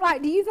 I'm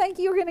like, do you think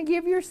you're going to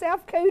give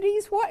yourself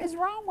cooties? What is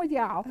wrong with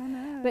y'all?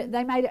 But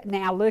they made it.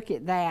 Now look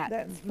at that.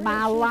 That's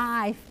my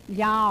life,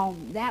 y'all,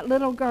 that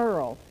little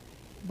girl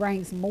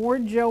brings more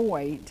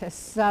joy to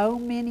so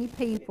many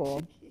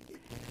people.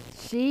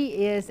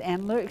 She is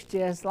and looks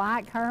just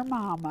like her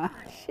mama.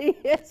 She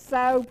is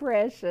so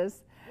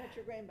precious. That's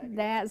your grandbaby.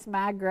 That's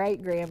my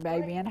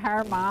great-grandbaby and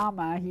her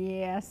mama,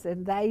 yes.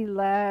 And they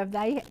have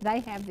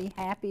the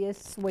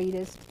happiest,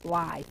 sweetest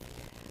life.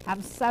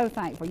 I'm so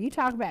thankful. You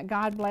talk about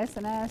God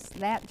blessing us,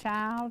 that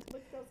child.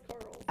 Look at those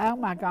curls. Oh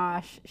my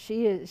gosh,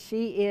 she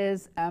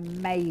is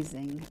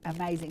amazing,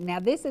 amazing. Now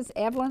this is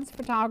Evelyn's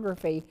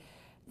photography.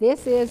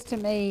 This is, to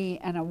me,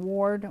 an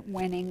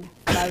award-winning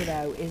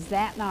photo. Is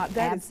that not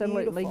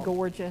absolutely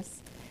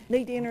gorgeous?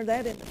 Need to enter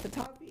that in the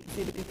photography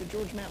exhibit at the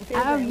Georgia Mountain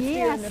Fair. Oh,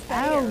 yes.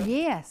 Oh,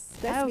 yes.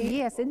 Oh,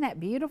 yes. Isn't that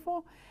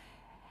beautiful?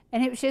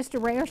 And it was just a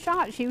rare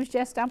shot. She was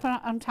just up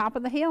on top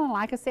of the hill, and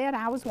like I said,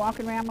 I was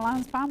walking around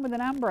Malone's Pond with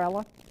an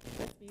umbrella.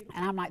 That's beautiful.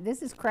 And I'm like,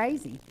 this is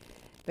crazy.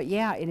 But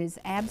yeah, it is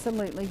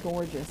absolutely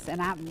gorgeous.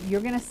 And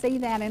you're going to see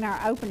that in our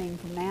opening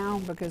from now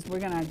on because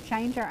we're going to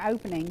change our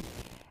opening.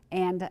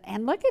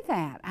 And look at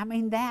that. I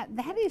mean, that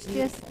is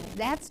just,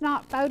 that's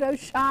not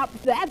Photoshop,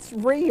 that's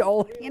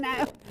real, you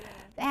know.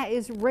 That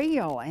is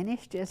real, and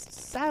it's just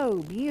so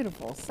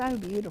beautiful, so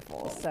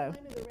beautiful. So,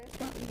 the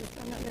restaurant you just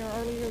talking about there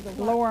earlier,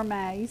 Laura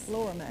May's.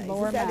 Laura May's.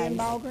 Is that in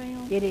Ball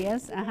Ground? It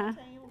is,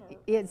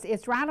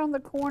 It's right on the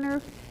corner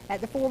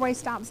at the four-way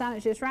stop sign.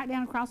 It's just right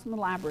down across from the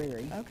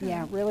library. Okay.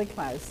 Yeah, really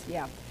close,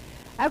 yeah.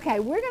 Okay,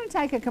 we're going to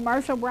take a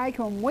commercial break.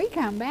 When we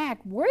come back,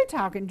 we're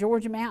talking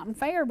Georgia Mountain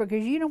Fair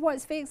because you know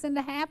what's fixing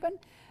to happen?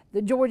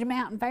 The Georgia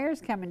Mountain Fair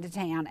is coming to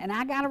town. And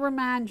I got to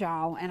remind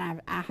y'all,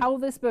 and I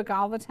hold this book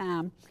all the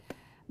time,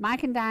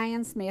 Mike and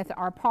Diane Smith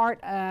are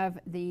part of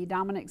the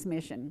Dominic's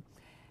Mission.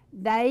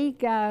 They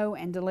go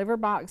and deliver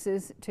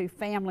boxes to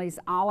families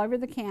all over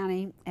the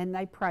county, and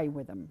they pray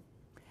with them.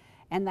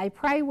 And they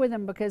pray with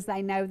them because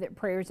they know that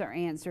prayers are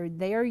answered.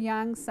 Their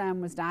young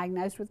son was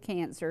diagnosed with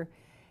cancer.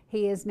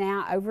 He is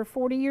now over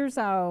 40 years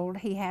old.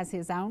 He has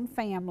his own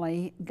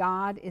family.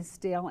 God is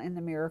still in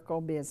the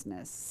miracle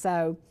business.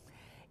 So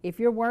if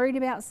you're worried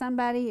about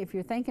somebody, if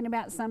you're thinking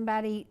about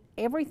somebody,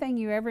 everything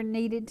you ever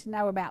needed to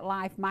know about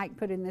life, Mike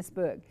put in this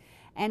book.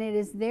 And it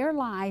is their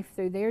life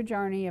through their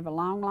journey of a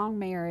long, long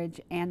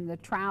marriage and the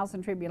trials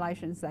and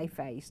tribulations they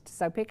faced.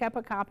 So pick up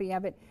a copy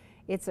of it.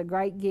 It's a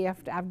great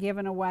gift. I've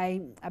given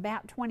away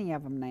about 20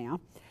 of them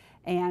now.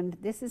 And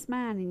this is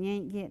mine, and you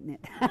ain't getting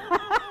it.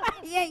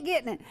 You ain't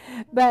getting it.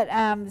 But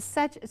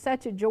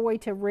such a joy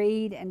to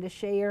read and to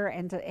share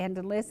and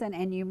to listen.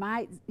 And you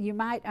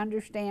might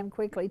understand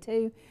quickly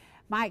too.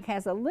 Mike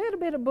has a little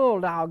bit of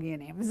bulldog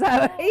in him,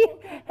 so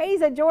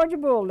he's a Georgia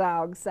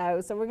bulldog.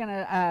 So we're going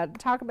to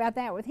talk about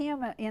that with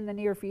him in the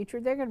near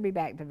future. They're going to be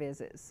back to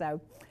visit. So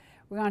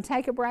we're going to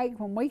take a break.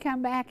 When we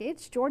come back,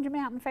 it's Georgia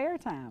Mountain Fair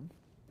time.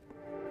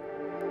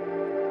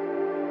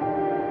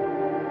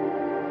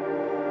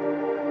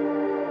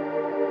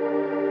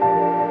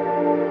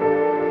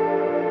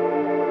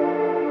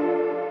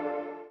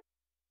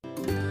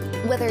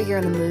 Whether you're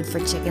in the mood for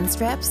chicken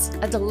strips,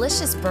 a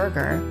delicious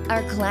burger,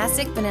 our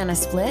classic banana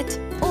split,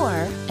 or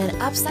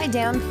an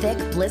upside-down thick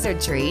blizzard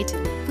treat,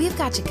 we've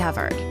got you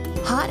covered.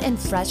 Hot and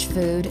fresh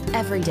food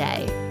every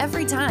day,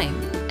 every time,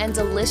 and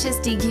delicious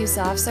DQ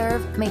soft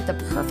serve make the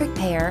perfect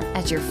pair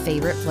at your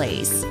favorite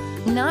place.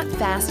 Not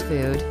fast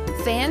food,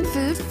 fan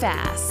food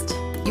fast.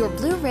 Your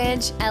Blue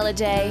Ridge,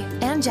 Ellijay,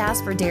 and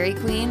Jasper Dairy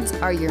Queens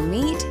are your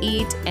meet,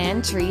 eat,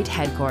 and treat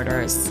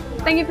headquarters.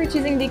 Thank you for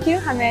choosing DQ.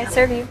 How may I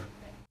serve you?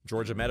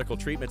 Georgia Medical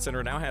Treatment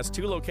Center now has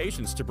 2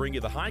 locations to bring you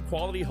the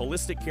high-quality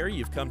holistic care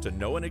you've come to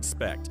know and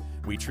expect.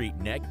 We treat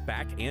neck,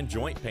 back, and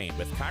joint pain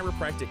with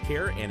chiropractic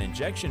care and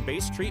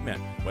injection-based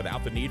treatment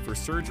without the need for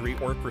surgery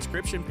or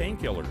prescription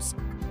painkillers.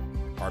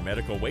 Our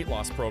medical weight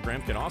loss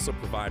program can also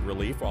provide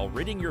relief while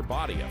ridding your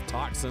body of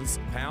toxins,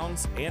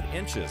 pounds, and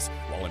inches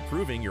while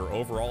improving your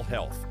overall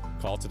health.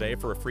 Call today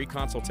for a free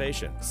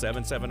consultation,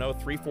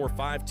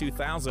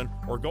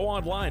 770-345-2000, or go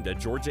online to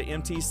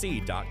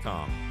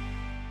georgiamtc.com.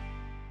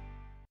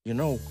 You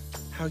know,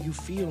 how you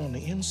feel on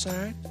the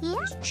inside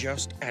is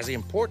just as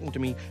important to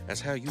me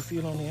as how you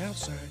feel on the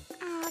outside.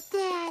 Oh,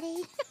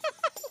 Daddy.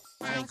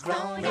 I'm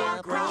grown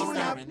up,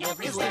 in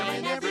every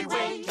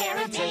way, care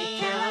and take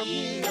care of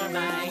you. You're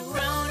my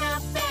grown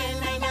up,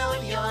 and I know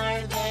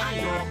you're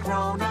there. You're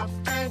grown up,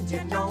 and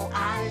you know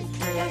I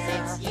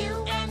care. 'Cause it's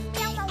you and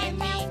me and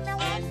me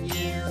and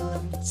you.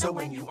 So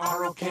when you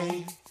are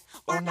okay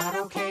or not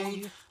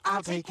okay,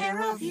 I'll take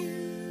care of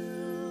you.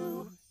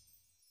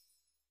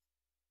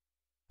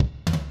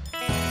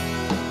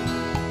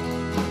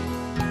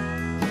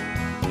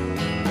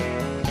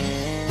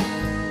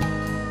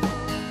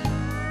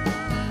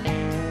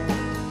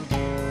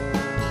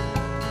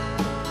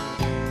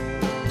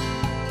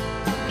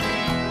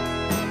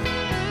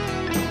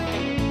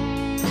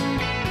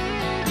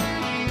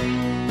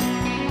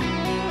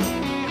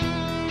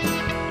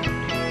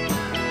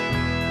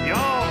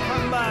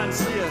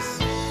 See us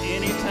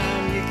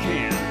anytime you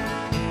can.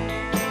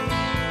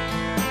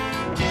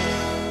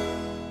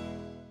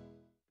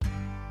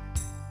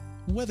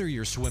 Whether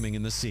you're swimming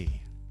in the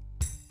sea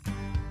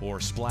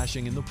or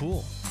splashing in the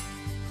pool,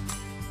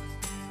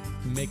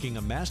 making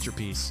a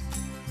masterpiece,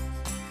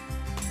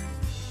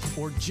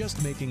 or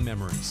just making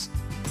memories,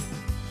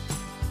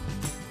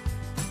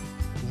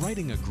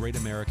 writing a great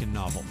American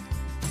novel,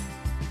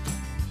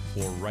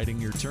 or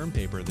writing your term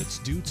paper that's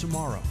due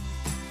tomorrow.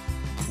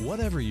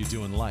 Whatever you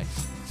do in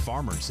life,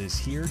 Farmers is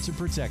here to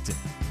protect it.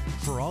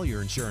 For all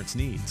your insurance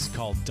needs,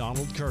 call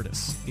Donald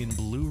Curtis in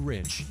Blue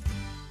Ridge.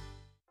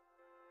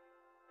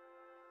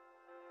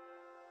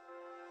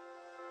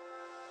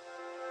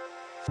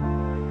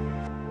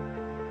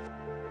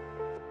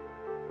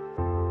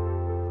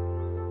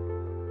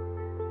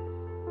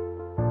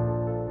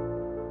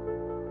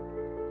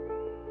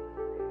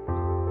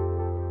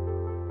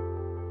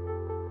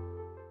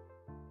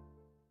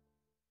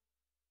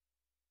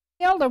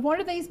 Hilda, what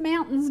are these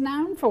mountains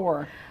known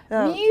for?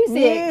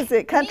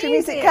 Music. Country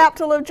music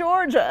capital of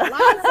Georgia.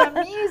 Lots of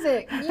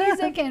music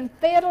and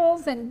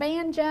fiddles and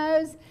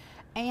banjos.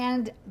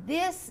 And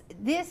this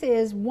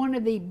is one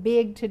of the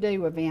big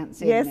to-do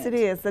events, isn't Yes, it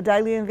is. The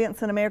Daily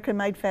Events in American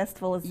Made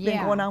Festival has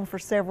been going on for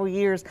several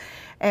years.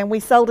 And we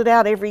sold it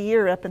out every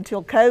year up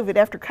until COVID.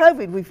 After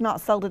COVID, we've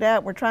not sold it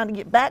out. We're trying to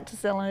get back to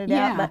selling it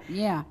out. But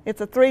it's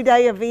a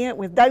 3-day event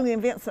with Daily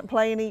Events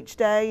playing each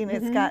day. And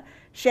it's got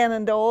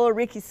Shannon Doyle,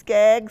 Ricky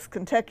Skaggs,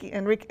 Kentucky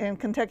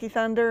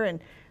Thunder, and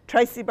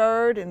Tracy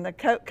Bird, and the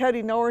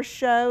Cody Norris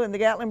Show, and the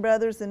Gatlin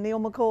Brothers, and Neil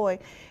McCoy.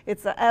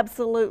 It's an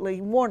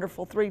absolutely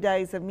wonderful 3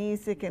 days of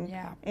music and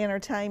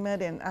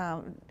entertainment. And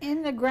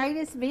in the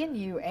greatest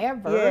venue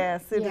ever.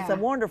 Yes, it is a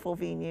wonderful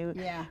venue.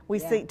 We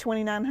seat seat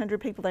 2,900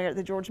 people there at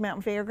the Georgia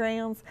Mountain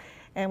Fairgrounds,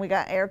 and we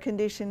got air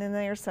conditioning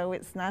there, so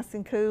it's nice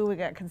and cool. We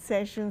got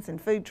concessions and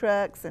food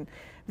trucks and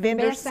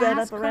vendors set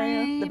up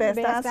around. The best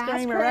ice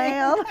cream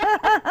around.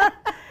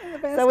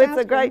 So it's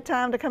a great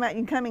time to come out.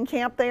 You can come and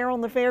camp there on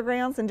the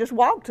fairgrounds and just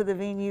walk to the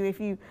venue if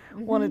you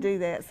want to do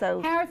that.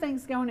 So how are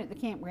things going at the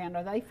campground?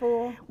 Are they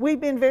full? We've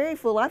been very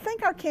full. I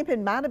think our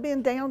camping might have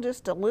been down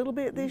just a little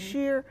bit this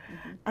year.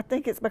 I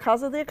think it's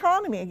because of the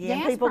economy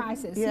again. Gas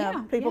prices.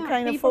 People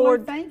can't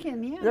afford. People are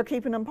thinking, they're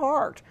keeping them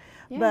parked.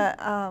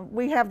 But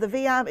we have the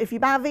VIP. If you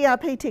buy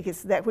VIP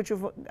tickets, which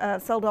we've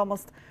sold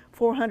almost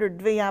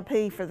 400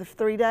 VIP for the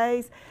 3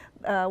 days.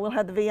 We'll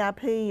have the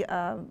VIP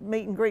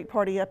meet and greet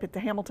party up at the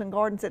Hamilton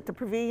Gardens at the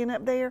Pavilion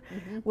up there.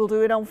 We'll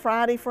do it on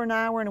Friday for an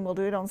hour, and we'll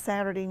do it on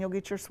Saturday, and you'll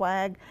get your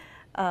swag.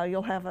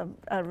 You'll have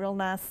a real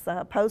nice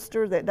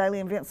poster that Daily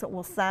and Vincent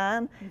will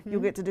sign.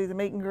 You'll get to do the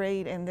meet and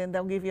greet, and then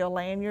they'll give you a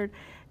lanyard.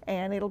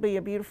 And it'll be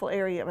a beautiful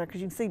area because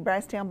you can see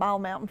Brasstown Ball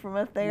Mountain from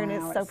up there, and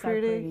it's so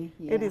pretty.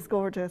 It is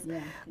gorgeous.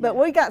 But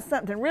we got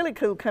something really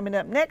cool coming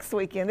up next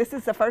weekend. This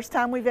is the first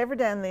time we've ever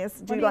done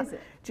this. What is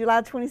it?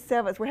 July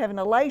 27th, we're having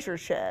a laser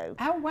show.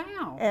 Oh,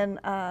 wow. And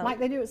like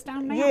they do at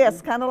Stone Mountain?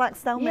 Yes, kind of like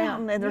Stone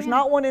Mountain. And there's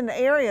not one in the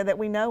area that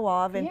we know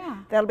of. And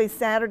that'll be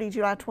Saturday,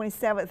 July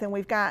 27th. And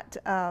we've got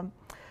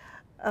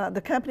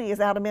the company is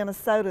out of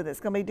Minnesota that's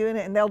going to be doing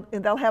it,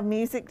 and they'll have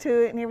music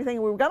to it and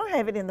everything. We were going to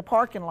have it in the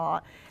parking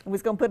lot, and we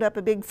was going to put up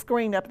a big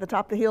screen up at the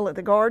top of the hill at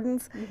the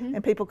gardens,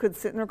 and people could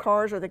sit in their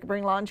cars, or they could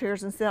bring lawn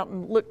chairs and sit out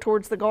and look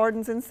towards the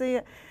gardens and see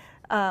it.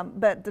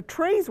 But the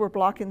trees were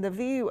blocking the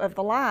view of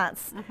the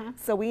lights,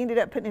 so we ended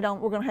up putting it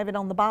on. We're going to have it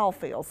on the ball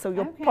field. So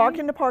you'll park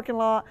in the parking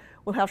lot.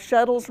 We'll have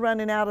shuttles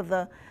running out of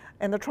the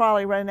and the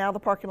trolley running out of the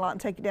parking lot and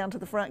take you down to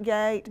the front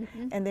gate,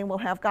 and then we'll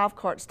have golf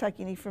carts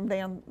taking you from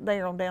down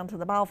there on down to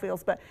the ball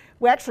fields. But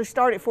we actually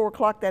start at 4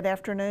 o'clock that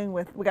afternoon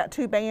we got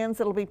 2 bands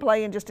that'll be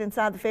playing just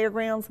inside the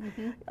fairgrounds.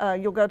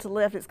 You'll go to the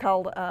left, it's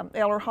called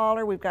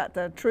Ellijay. We've got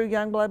the True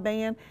Youngblood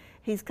Band.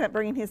 He's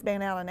bringing his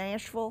band out of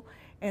Nashville.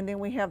 And then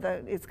we have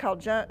it's called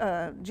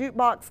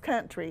Jukebox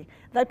Country.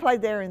 They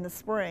played there in the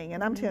spring,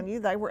 and I'm telling you,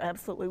 they were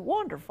absolutely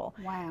wonderful.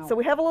 Wow. So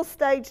we have a little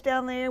stage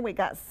down there. We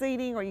got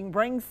seating, or you can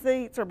bring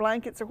seats or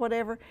blankets or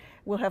whatever.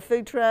 We'll have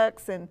food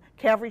trucks, and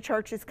Calvary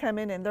Church is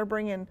coming, and they're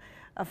bringing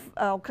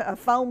a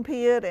foam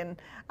pit,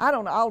 and I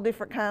don't know, all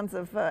different kinds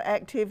of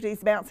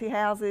activities, bouncy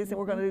houses, and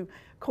we're going to do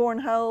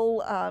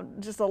cornhole,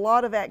 just a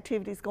lot of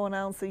activities going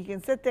on, so you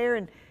can sit there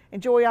and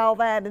enjoy all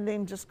that, and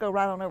then just go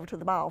right on over to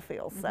the ball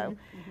field. So.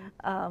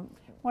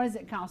 What does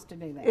it cost to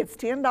do that? It's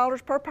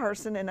 $10 per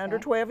person, and under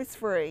 12 is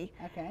free.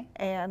 Okay.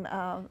 And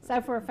so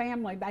for a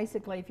family,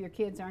 basically, if your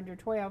kids are under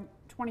 12,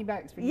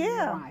 $20 for you and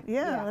your wife.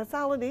 Yeah, that's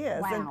all it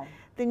is. Wow. And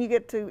then you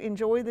get to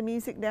enjoy the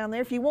music down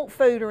there. If you want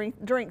food or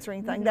drinks or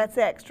anything, that's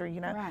extra, you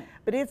know. Right.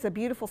 But it's a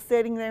beautiful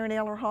setting there in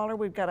Ellijay.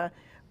 We've got a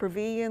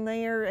pavilion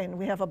there, and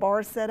we have a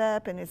bar set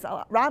up, and it's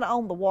right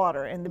on the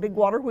water, and the big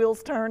water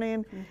wheels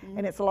turning,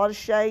 and it's a lot of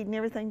shade and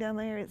everything down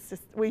there. It's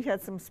just, we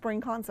had some spring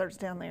concerts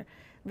down there.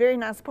 Very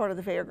nice part of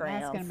the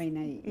fairgrounds. That's going to be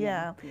neat.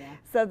 Yeah.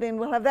 So then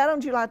we'll have that on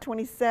July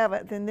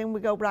 27th, and then we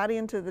go right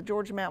into the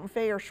Georgia Mountain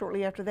Fair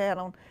shortly after that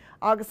on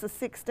August the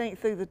 16th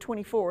through the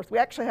 24th. We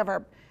actually have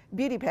our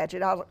beauty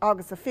pageant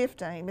August the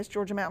 15th, Miss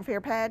Georgia Mountain Fair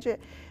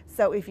pageant.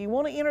 So if you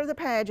want to enter the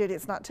pageant,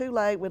 it's not too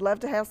late. We'd love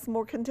to have some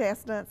more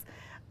contestants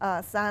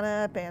sign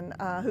up, and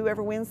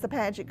whoever wins the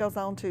pageant goes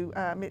on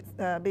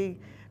to be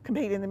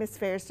compete in the Miss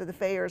Fairs to the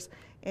fairs.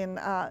 And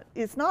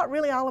it's not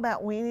really all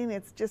about winning,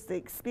 it's just the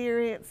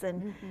experience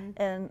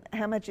and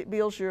how much it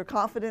builds your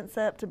confidence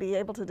up to be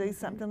able to do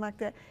something like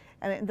that.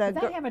 And do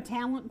they have a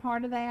talent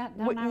part of that?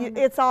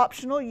 It's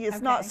optional.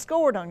 It's not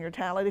scored on your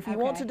talent. If you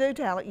want to do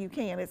talent, you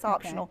can. It's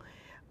optional.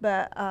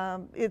 But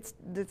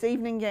it's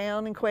evening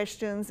gown and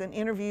questions and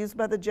interviews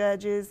by the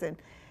judges, and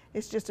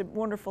it's just a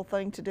wonderful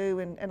thing to do.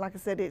 And like I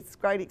said, it's a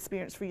great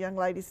experience for young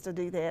ladies to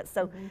do that.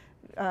 So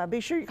be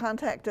sure you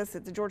contact us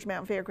at the Georgia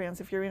Mountain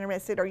Fairgrounds if you're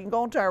interested, or you can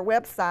go onto our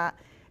website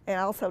and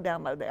also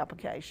download the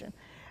application.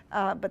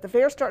 But the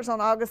fair starts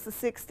on August the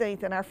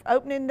 16th, and our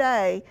opening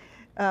day,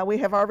 we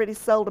have already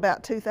sold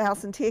about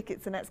 2,000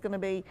 tickets, and that's going to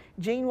be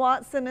Gene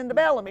Watson and the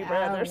Bellamy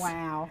Brothers. Oh,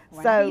 wow.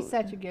 So, he's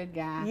such a good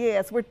guy.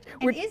 Yes.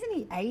 And isn't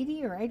he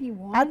 80 or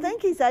 81? I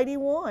think he's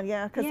 81,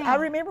 yeah, because I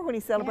remember when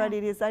he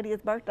celebrated his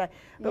 80th birthday.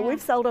 But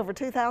we've sold over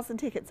 2,000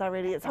 tickets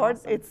already. It's hard.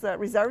 Awesome. It's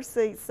reserved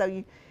seats, so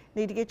you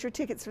need to get your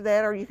tickets for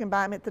that, or you can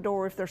buy them at the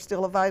door if they're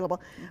still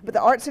available. But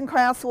the arts and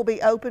crafts will be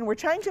open. We're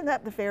changing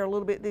up the fair a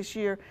little bit this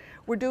year.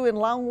 We're doing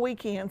long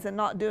weekends and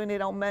not doing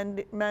it on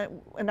Monday.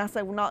 And I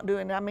say we're not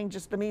doing it, I mean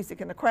just the music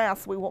and the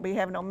crafts we won't be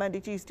having on Monday,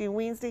 Tuesday, and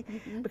Wednesday,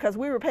 because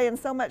we were paying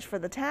so much for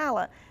the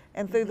talent,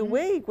 and through the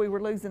week we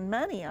were losing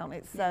money on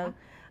it. So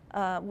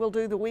we'll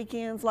do the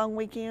weekends, long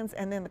weekends,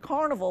 and then the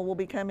carnival will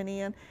be coming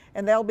in,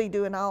 and they'll be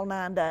doing all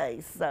 9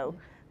 days. So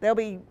they'll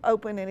be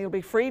open, and it'll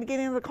be free to get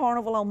into the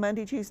carnival on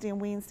Monday, Tuesday,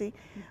 and Wednesday.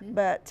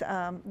 But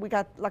we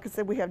got, like I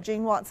said, we have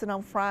Gene Watson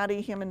on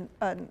Friday, him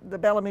and the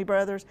Bellamy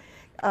Brothers.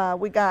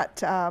 We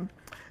got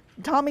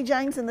Tommy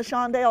James and the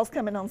Shondells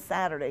coming on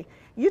Saturday.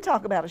 You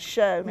talk about a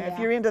show. Now, if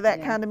you're into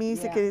that kind of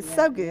music, it is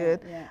so good.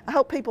 I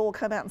hope people will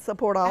come out and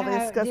support all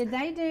this. Did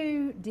they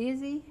do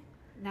Dizzy?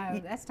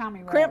 No, that's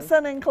Tommy Rose.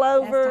 Crimson and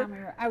Clover. That's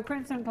Tommy Rose. Oh,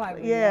 Crimson and Clover.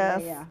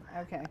 Yes. Yeah,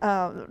 okay.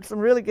 Some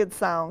really good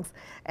songs.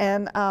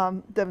 And I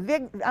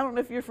don't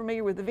know if you're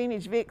familiar with the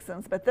Vintage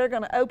Vixens, but they're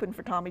going to open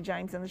for Tommy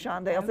James and the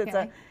Shondells.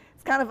 Okay.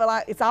 It's kind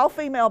of it's all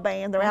female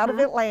band. They're out of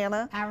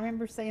Atlanta. I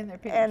remember seeing their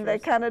pictures. And they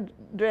kind of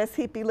dress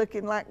hippie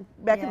looking like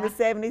back in the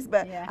 70s.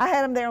 But I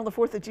had them there on the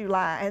 4th of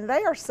July, and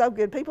they are so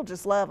good. People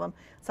just love them.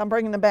 So I'm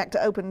bringing them back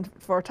to open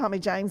for Tommy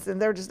James, and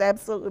they're just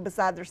absolutely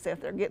beside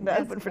themselves. They're getting to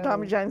open for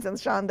Tommy James and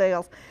the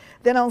Shondells.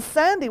 Then on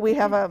Sunday, we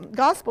have a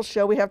gospel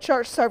show. We have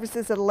church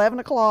services at 11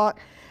 o'clock,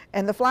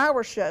 and the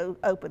flower show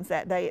opens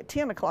that day at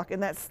 10 o'clock,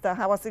 and that's the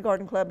Hiawassee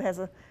Garden Club has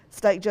a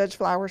state judge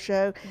flower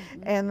show.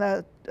 And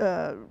the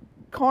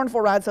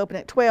carnival rides open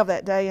at 12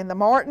 that day, and the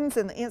Martins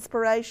and the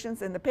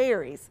Inspirations and the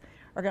Perrys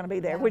are going to be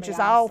there, which is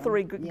all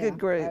 3 good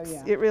groups.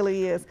 It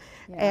really is.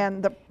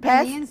 And the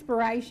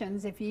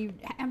Inspirations, if you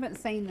haven't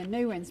seen the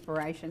new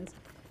Inspirations,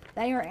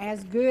 they are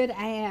as good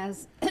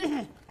as,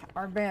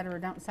 or better,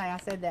 don't say I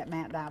said that,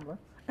 Matt Diver.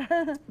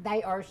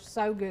 They are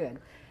so good.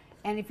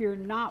 And if you're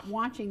not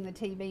watching the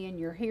TV and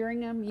you're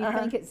hearing them, you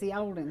think it's the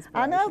old Inspirations.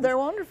 I know, they're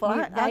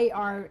wonderful. They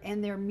are,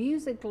 and they're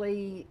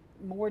musically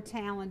more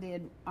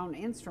talented on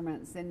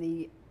instruments than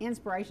the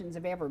Inspirations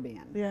have ever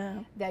been. Yeah.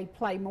 They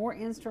play more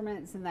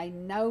instruments and they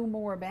know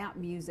more about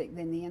music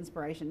than the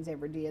Inspirations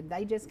ever did.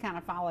 They just kind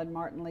of followed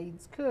Martin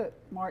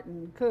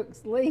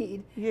Cook's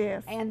lead.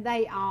 Yes. And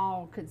they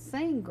all could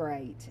sing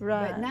great.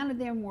 Right. But none of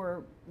them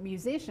were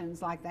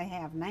musicians like they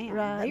have now.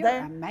 Right.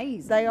 They're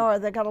amazing. They are.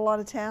 They got a lot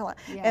of talent.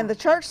 Yeah. And the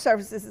church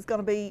services is going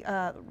to be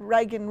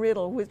Reagan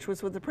Riddle, which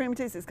was with the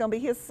Primitives. It's going to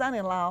be his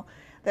son-in-law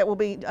that will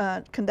be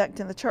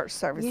conducting the church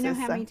services. You know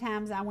how many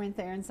times I went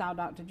there and saw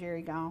Dr.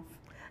 Jerry Goff?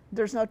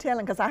 There's no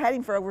telling, because I had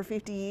him for over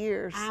 50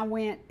 years. I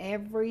went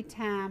every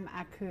time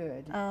I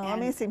could. Oh, I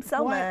miss him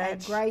so much.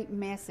 What a great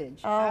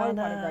message. Oh,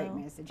 what a great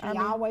message. He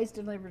always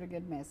delivered a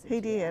good message. He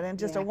did, and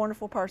just a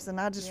wonderful person.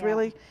 I just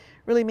really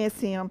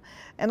miss him.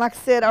 And like I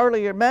said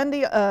earlier,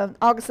 Monday,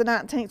 August the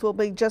 19th, will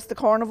be just the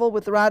carnival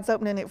with the rides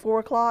opening at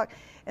 4 o'clock.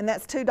 And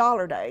that's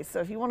 $2 days. So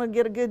if you want to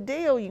get a good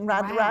deal, you can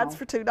ride the rides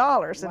for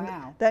 $2. And it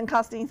doesn't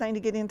cost anything to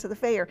get into the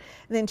fair.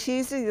 And then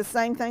Tuesday, the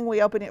same thing.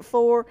 We open at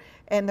 4,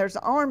 and there's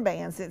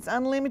armbands. It's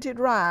unlimited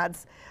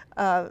rides,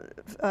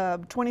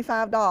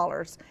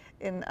 $25.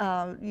 And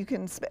you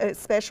can, it's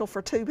special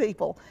for 2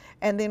 people.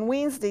 And then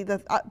Wednesday, the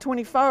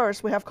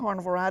 21st, we have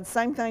carnival rides.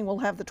 Same thing, we'll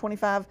have the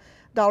 $25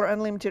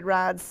 unlimited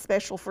rides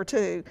special for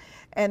 2.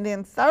 And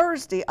then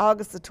Thursday,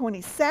 August the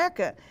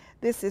 22nd,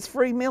 this is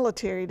Free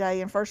Military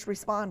Day and First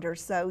Responders,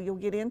 so you'll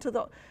get into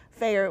the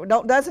fair. It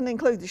doesn't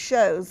include the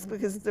shows,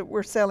 because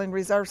we're selling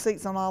reserved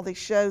seats on all these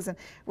shows, and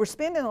we're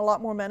spending a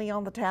lot more money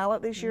on the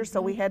talent this year,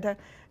 so we had to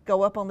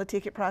go up on the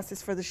ticket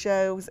prices for the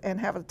shows and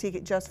have a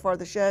ticket just for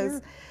the shows.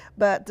 Sure.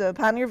 But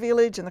Pioneer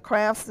Village and the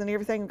crafts and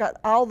everything, we've got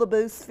all the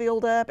booths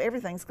filled up.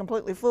 Everything's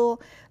completely full.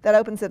 That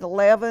opens at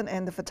 11,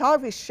 and the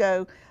photography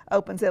show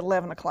opens at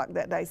 11 o'clock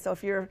that day. So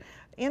if you're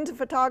into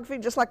photography,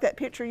 just like that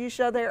picture you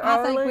showed there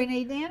earlier. I think we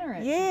need to enter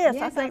it. Yes,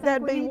 I think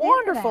that'd be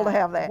wonderful to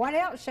have that. What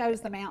else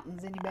shows the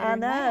mountains any better I than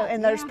know, that?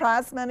 and there's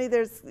prize money.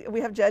 We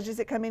have judges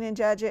that come in and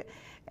judge it,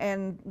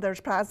 and there's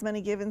prize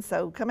money given,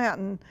 so come out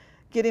and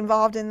get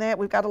involved in that.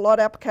 We've got a lot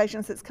of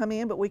applications that's come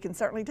in, but we can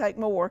certainly take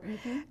more.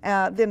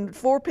 Then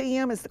 4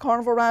 p.m. is the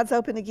carnival rides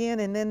open again,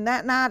 and then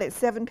that night at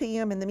 7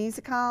 p.m. in the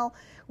music hall,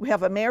 we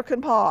have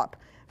American Pop,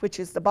 which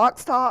is the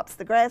Box Tops,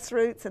 the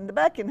Grassroots, and the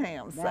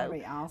Buckinghams. That'll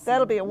be awesome.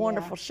 That'll be a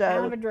wonderful show.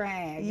 Kind of a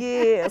drag.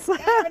 Yes.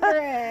 Kind of a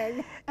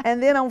drag.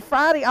 And then on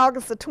Friday,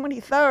 August the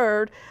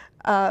 23rd,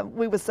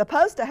 we were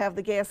supposed to have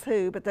the Guess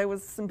Who, but there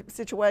was some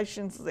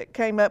situations that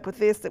came up with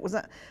this that was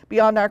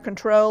beyond our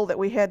control, that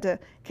we had to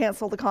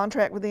cancel the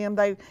contract with them.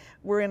 They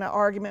were in an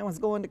argument, was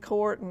going to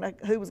court, and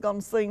who was going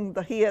to sing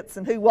the hits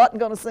and who wasn't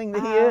going to sing the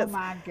hits. Oh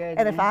my goodness.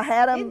 And if I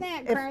had them, Isn't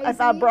that crazy?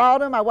 if I brought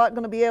them, I wasn't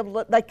going to be able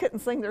to, they couldn't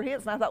sing their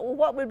hits. And I thought, well,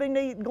 what would we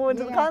need going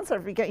to the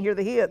concert if you can't hear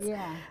the hits?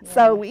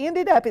 So we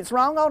ended up, it's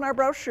wrong on our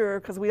brochure,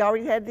 because we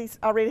already had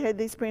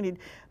these printed,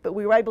 but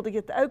we were able to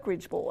get the Oak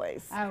Ridge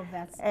Boys. Oh,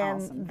 that's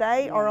and awesome. And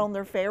they are on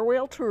their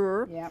farewell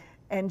tour. Yep.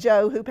 And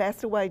Joe, who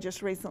passed away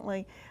just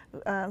recently,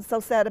 so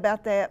sad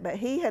about that, but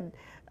he had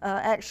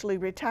actually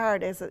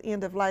retired as the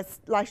end of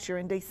last year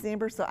in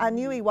December, so I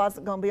knew he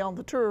wasn't going to be on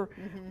the tour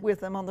with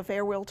them, on the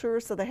farewell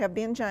tour. So they have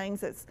Ben James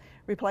that's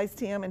replaced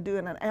him and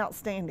doing an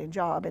outstanding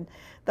job, and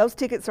those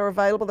tickets are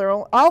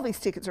available. All these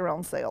tickets are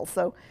on sale,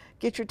 so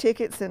get your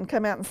tickets and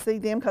come out and see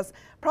them, because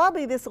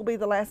probably this will be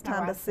the last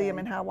time I see them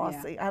in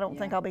Hiawassee. I don't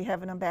think I'll be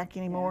having them back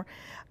anymore.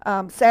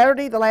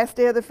 Saturday, the last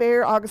day of the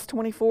fair, August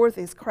 24th,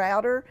 is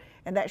Crowder,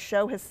 and that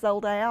show has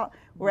sold out.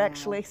 We're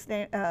actually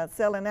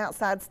selling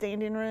outside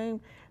standing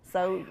room,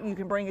 so you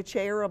can bring a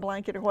chair or a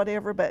blanket or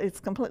whatever, but it's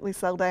completely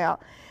sold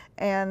out.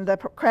 And the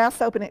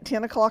crafts open at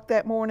 10 o'clock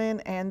that morning,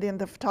 and then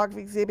the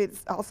photography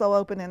exhibit's also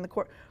open, and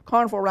the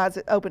carnival rides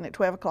open at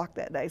 12 o'clock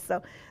that day.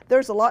 So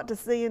there's a lot to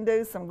see and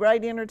do, some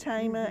great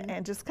entertainment,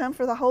 and just come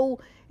for the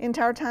whole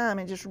entire time,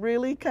 and just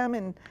really come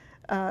and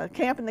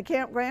camp in the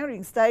campground. You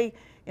can stay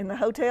in the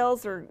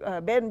hotels or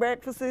bed and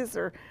breakfasts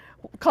or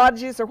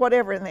cottages or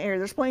whatever in the area.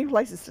 There's plenty of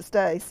places to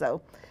stay,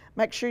 so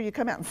make sure you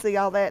come out and see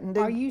all that. And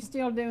do. Are you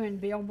still doing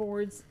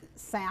billboards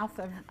south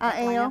of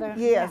I Atlanta? am,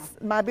 yes.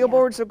 Yeah. My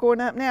billboards are going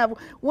up now.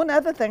 One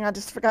other thing I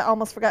just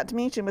almost forgot to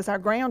mention was our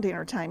ground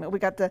entertainment. We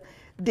got the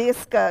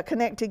disc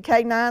connected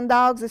K9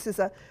 dogs. This is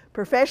a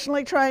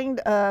professionally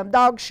trained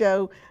dog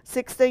show,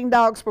 16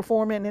 dogs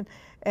performing,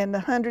 and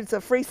hundreds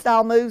of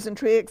freestyle moves and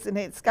tricks, and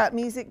it's got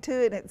music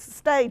to it, and it's a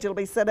stage. It'll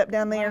be set up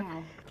down there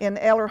in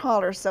Eller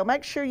Holler. So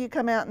make sure you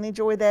come out and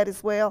enjoy that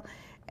as well.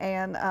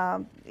 And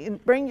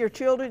bring your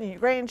children and your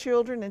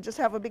grandchildren, and just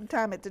have a big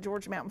time at the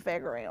Georgia Mountain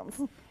Fairgrounds.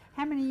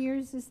 How many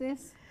years is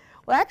this?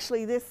 Well,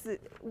 actually,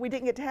 we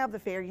didn't get to have the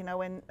fair, you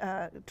know, in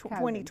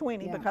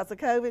 2020 because of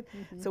COVID.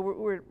 So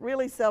we're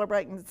really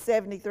celebrating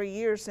 73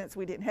 years since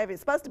we didn't have it. It's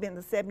supposed to be in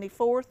the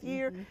 74th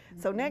year.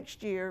 So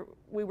next year,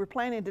 we were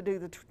planning to do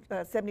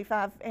the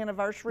 75th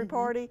anniversary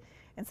party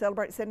and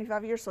celebrate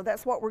 75 years. So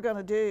that's what we're going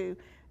to do,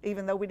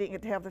 even though we didn't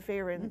get to have the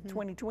fair in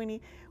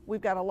 2020. We've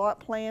got a lot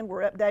planned.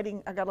 We're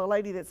updating. I got a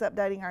lady that's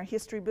updating our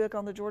history book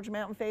on the Georgia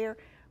Mountain Fair.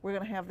 We're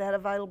going to have that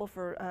available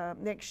for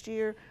next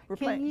year.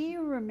 Can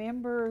you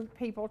remember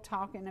people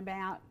talking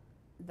about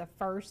the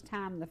first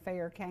time the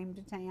fair came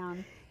to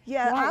town?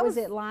 Yeah, what was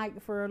it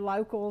like for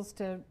locals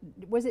to?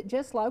 Was it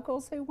just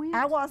locals who went?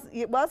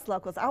 It was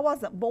locals. I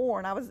wasn't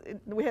born.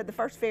 We had the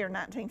first fair in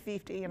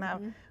 1950, and I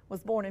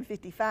was born in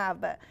 '55.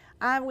 But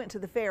I went to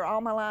the fair all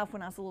my life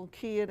when I was a little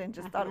kid, and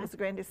just thought it was the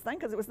grandest thing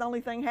because it was the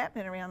only thing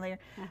happening around there.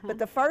 But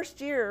the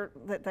first year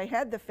that they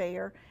had the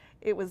fair,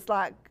 it was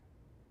like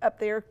up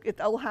there at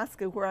the old high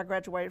school where I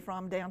graduated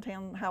from,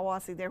 downtown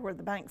Hiawassee, there where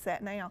the bank's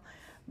at now.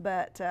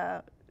 But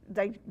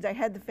they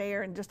had the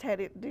fair and just had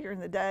it during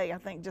the day, I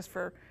think just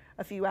for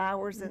a few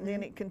hours, and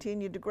then it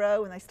continued to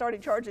grow, and they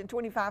started charging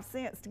 25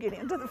 cents to get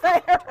into the fair.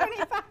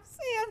 25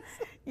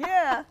 cents?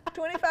 Yeah,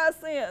 25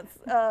 cents.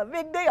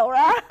 Big deal,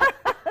 right?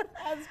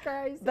 That's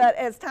crazy. But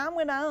as time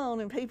went on,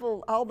 and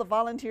people, all the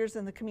volunteers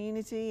in the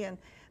community, and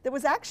there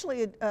was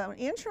actually an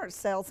insurance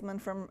salesman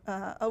from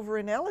over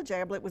in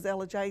Ellijay, I believe it was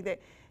Ellijay,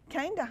 that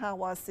came to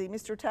Hiawassee,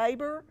 Mr.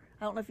 Tabor.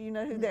 I don't know if you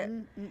know who that,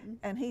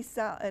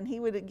 and he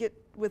would get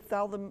with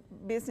all the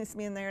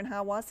businessmen there in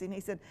Hiawassee, and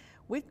he said,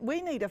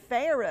 we need a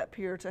fair up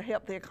here to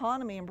help the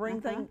economy and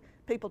bring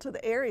people to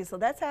the area. So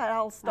that's how it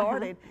all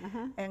started.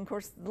 And of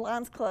course, the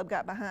Lions Club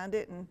got behind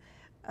it and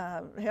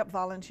helped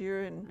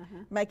volunteer and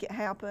make it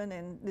happen,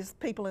 and just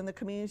people in the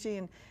community.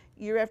 And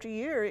year after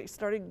year, it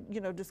started,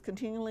 just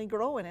continually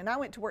growing. And I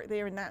went to work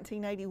there in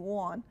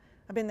 1981.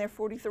 I've been there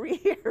 43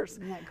 years.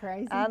 Isn't that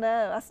crazy? I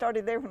know. I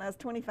started there when I was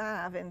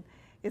 25, and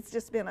it's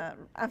just been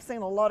I've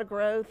seen a lot of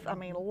growth. I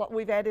mean,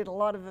 we've added a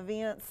lot of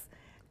events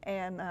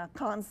and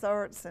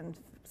concerts and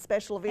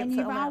special events. And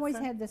you've always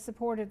had the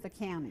support of the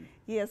county.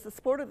 Yes, the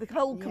support of the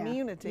whole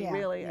community,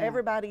 really.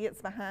 Everybody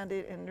gets behind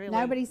it, and really.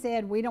 Nobody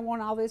said, we don't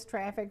want all this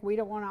traffic, we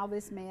don't want all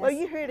this mess. Well,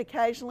 you hear it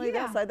occasionally.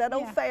 They'll say, that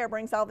old fair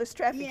brings all this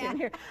traffic in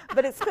here.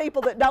 But it's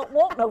people that don't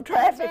want no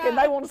traffic, and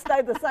they want to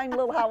stay the same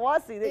little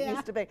Hiawassee that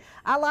used to be.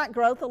 I like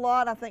growth a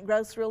lot. I think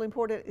growth's really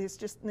important. It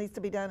just needs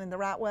to be done in the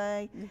right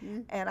way.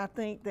 And I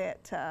think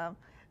that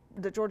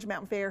the Georgia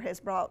Mountain Fair has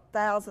brought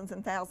thousands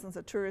and thousands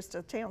of tourists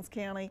to Towns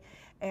County,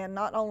 and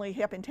not only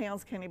helping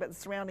Towns County, but the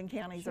surrounding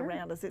counties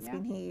around us. It's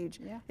been huge.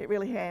 It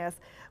really has.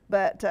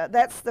 But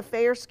that's the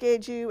fair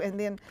schedule, and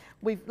then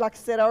like I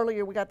said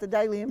earlier, we got the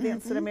daily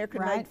events at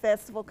American Made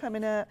Festival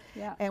coming up,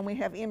 and we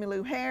have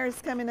Emmylou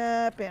Harris coming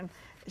up, and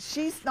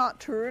she's not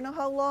touring a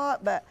whole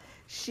lot, but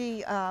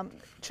she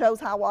chose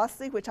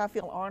Hiawassee, which I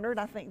feel honored.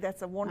 I think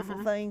that's a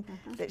wonderful thing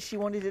that she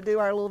wanted to do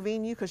our little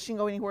venue, because she can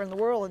go anywhere in the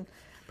world and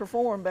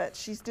perform, but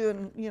she's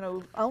doing,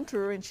 on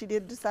tour, and she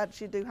did decide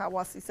she'd do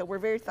Hiawassee, so we're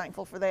very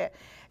thankful for that.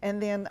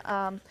 And then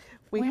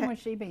when will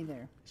she be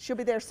there? She'll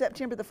be there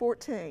September the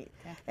 14th,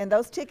 and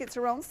those tickets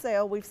are on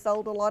sale. We've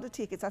sold a lot of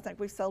tickets. I think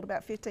we've sold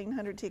about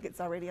 1,500 tickets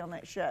already on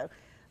that show,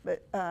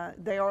 but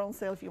they are on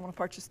sale if you want to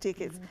purchase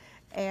tickets.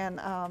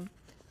 And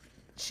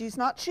she's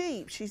not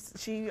cheap. She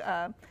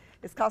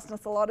it's costing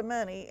us a lot of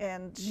money,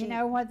 and you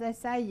know what they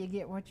say, you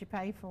get what you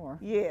pay for.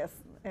 Yes.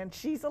 And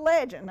she's a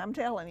legend, I'm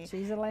telling you.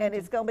 She's a legend. And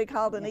it's going to be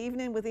called An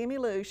Evening with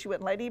Emmylou. She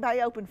wouldn't let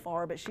anybody open for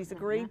her, but she's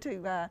agreed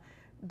to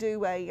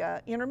do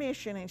a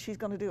intermission, and she's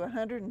going to do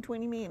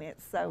 120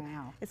 minutes. So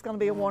it's going to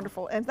be a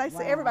wonderful. And they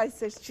say, everybody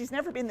says she's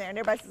never been there, and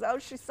everybody says, oh,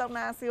 she's so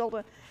nice,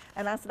 Hilda.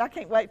 And I said, I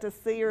can't wait to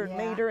see her and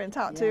meet her and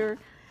talk to her.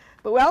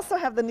 But we also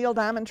have the Neil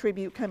Diamond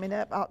tribute coming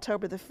up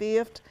October the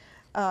 5th.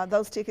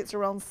 Those tickets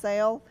are on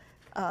sale.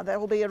 That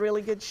will be a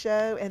really good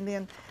show. And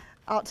then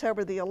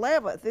October the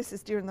 11th, this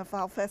is during the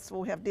Fall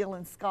Festival, we have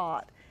Dylan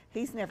Scott.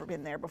 He's never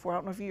been there before. I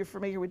don't know if you're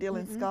familiar with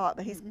Dylan Scott,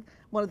 but he's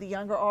one of the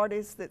younger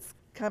artists that's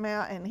come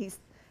out, and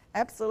he's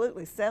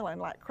absolutely selling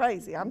like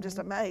crazy. I'm just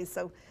amazed.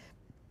 So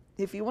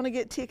if you want to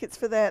get tickets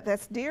for that,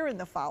 that's during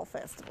the Fall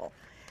Festival.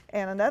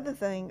 And another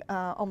thing,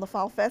 on the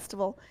Fall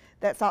Festival,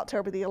 that's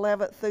October the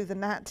 11th through the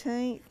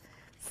 19th.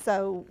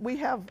 So we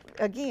have,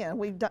 again,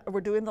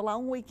 we're doing the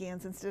long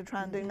weekends instead of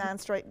trying to do 9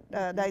 straight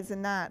days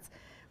and nights,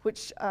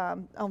 which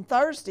on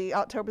Thursday,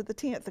 October the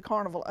 10th, the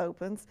carnival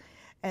opens.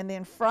 And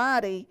then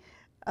Friday,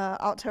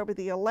 October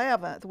the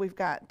 11th, we've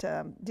got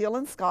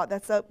Dylan Scott.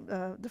 That's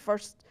the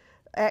first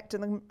act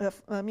in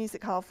the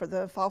music hall for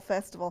the Fall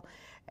Festival.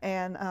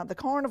 And the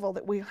carnival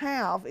that we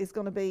have is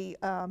going to be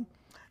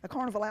a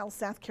carnival out of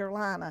South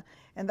Carolina.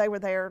 And they were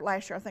there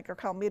last year. I think they're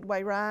called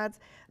Midway Rides.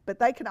 But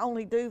they could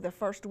only do the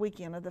first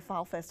weekend of the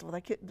Fall Festival.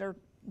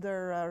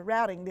 Their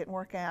routing didn't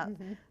work out.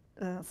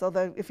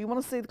 So if you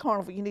want to see the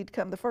carnival, you need to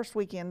come the first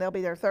weekend. They'll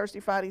be there Thursday,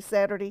 Friday,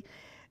 Saturday,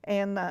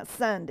 and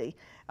Sunday.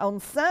 On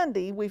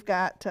Sunday, we've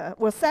got,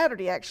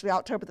 Saturday actually,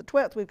 October the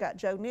 12th, we've got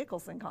Joe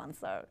Nichols in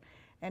concert.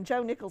 And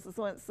Joe Nichols is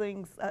the one that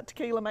sings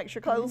Tequila Makes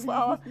Your Clothes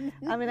Fall.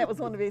 I mean, that was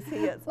one of his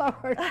hits.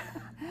 Lord.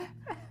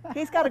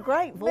 He's got a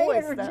great voice, Me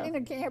and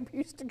Regina Camp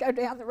used to go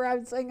down the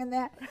road singing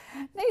that.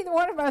 Neither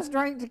one of us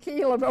drank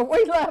tequila, but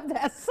we love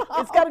that song.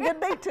 It's got a good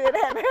beat to it,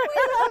 hasn't it?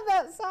 We love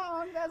that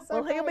song. That's so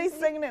Well, he'll crazy.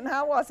 be singing it in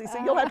Hiawassee,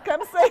 so you'll have to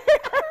come see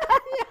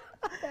it.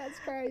 That's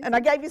crazy. And I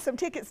gave you some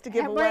tickets to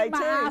give away, too.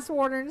 My ice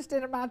water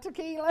instead of my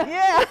tequila.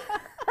 Yeah.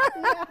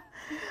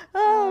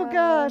 Oh,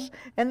 gosh.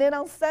 And then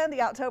on Sunday,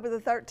 October the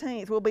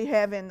 13th, we'll be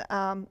having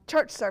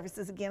church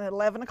services again at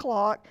 11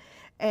 o'clock.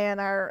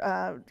 And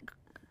our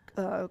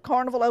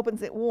carnival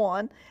opens at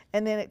 1,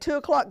 and then at 2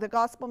 o'clock the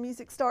gospel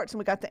music starts, and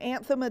we got the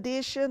Anthem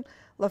Edition,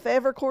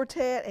 Lefevre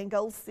Quartet, and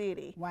Gold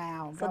City.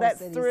 Wow, so Gold that's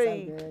City's 3.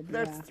 So good.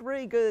 There's yeah.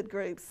 3 good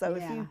groups. So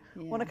if you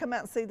want to come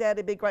out and see that,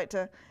 it'd be great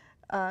to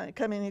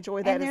come and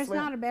enjoy that and there's as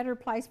well. not a better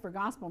place for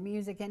gospel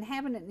music, and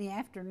having it in the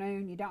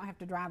afternoon, you don't have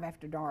to drive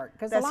after dark,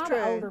 because a That's lot true.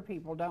 of older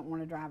people don't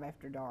want to drive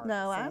after dark.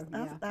 No, so,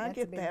 I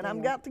get that. Deal.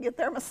 I've got to get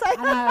there myself.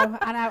 I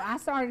know. I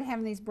started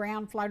having these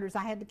brown floaters.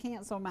 I had to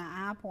cancel my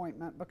eye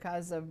appointment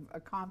because of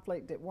a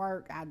conflict at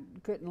work. I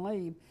couldn't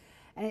leave,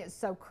 and it's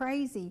so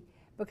crazy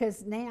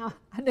because now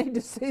I need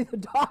to see the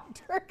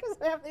doctor because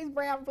I have these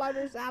brown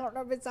floaters. I don't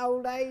know if it's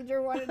old age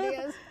or what it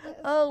is.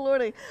 Oh,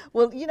 Lordy.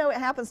 Well, you know, it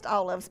happens to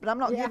all of us, but I'm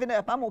not giving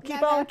up. I'm going to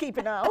keep on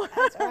keeping on.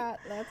 That's right.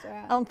 That's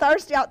right. On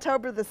Thursday,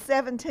 October the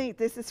 17th,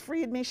 this is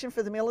free admission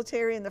for the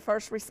military and the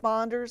first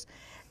responders.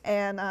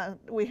 And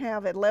we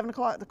have at 11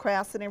 o'clock the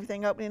crafts and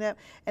everything opening up.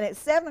 And at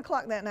 7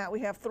 o'clock that night,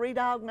 we have 3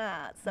 dog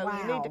nights. So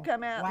you need to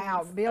come out.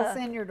 Wow. Bill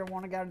Senior to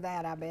want to go to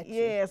that, I bet you.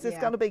 Yes, it's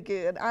going to be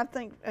good. I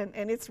think,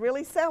 and it's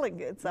really selling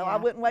good. So I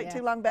wouldn't wait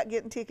too long about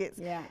getting tickets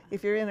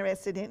if you're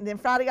interested in it. And then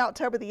Friday,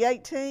 October the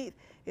 18th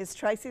is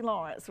Tracy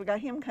Lawrence. We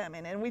got him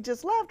coming, and we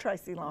just love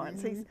Tracy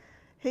Lawrence.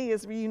 He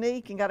is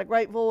unique and got a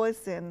great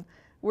voice, and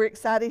we're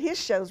excited. His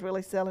show's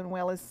really selling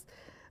well. As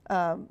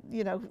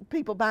you know,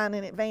 people buying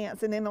in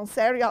advance. And then on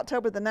Saturday,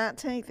 October the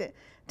 19th at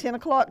 10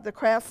 o'clock, the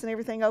crafts and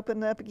everything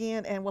open up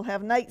again, and we'll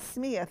have Nate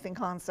Smith in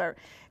concert.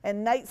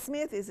 And Nate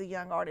Smith is a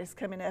young artist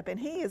coming up, and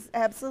he is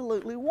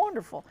absolutely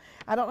wonderful.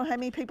 I don't know how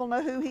many people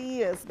know who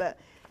he is, but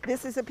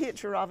this is a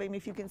picture of him,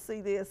 if you can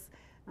see this.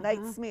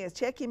 Nate Smith,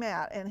 check him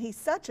out. And he's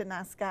such a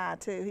nice guy,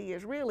 too. He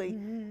is really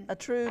a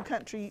true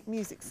country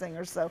music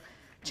singer. So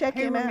check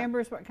him out. Who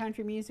remembers what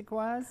country music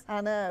was?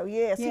 I know,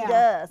 yes, he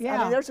does. Yeah.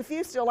 I mean, there's a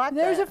few still like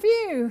There's that. a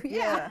few,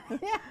 yeah.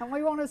 And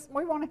we want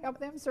to help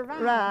them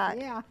survive. Right.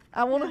 Yeah.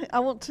 I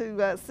want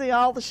to see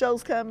all the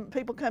shows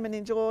people come and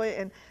enjoy.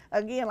 And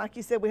again, like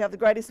you said, we have the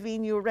greatest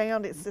venue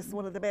around. It's just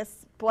one of the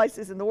best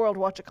places in the world to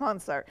watch a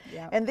concert.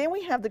 Yep. And then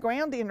we have the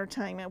ground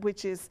entertainment,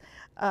 which is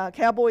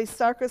Cowboy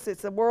Circus.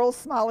 It's the world's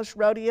smallest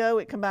rodeo.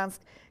 It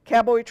combines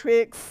cowboy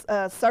tricks,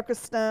 circus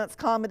stunts,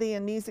 comedy,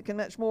 and music, and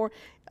much more.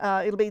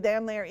 It'll be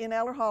down there in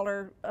Eller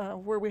Holler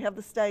where we have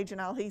the stage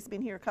and all. He's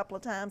been here a couple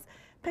of times.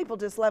 People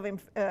just love him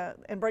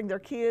and bring their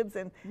kids,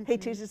 and he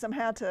teaches them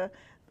how to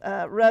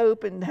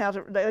rope and how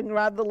to they can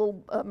ride the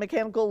little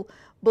mechanical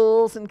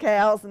bulls and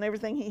cows and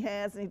everything he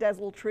has, and he does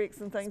little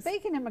tricks and things.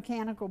 Speaking of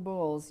mechanical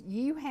bulls,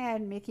 you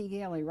had Mickey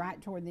Gilley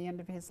right toward the end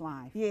of his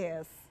life.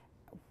 Yes.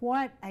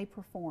 What a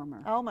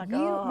performer. Oh my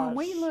gosh. When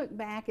we look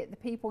back at the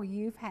people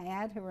you've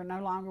had who are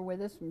no longer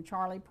with us, from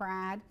Charlie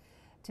Pride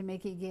to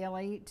Mickey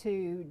Gilley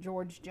to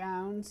George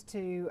Jones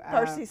to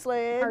Percy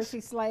Sledge.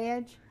 Percy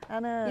Sledge. I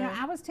know. You know,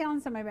 I was telling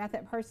somebody about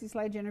that Percy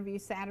Sledge interview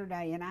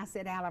Saturday, and I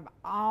said out of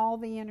all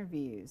the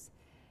interviews,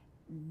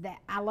 that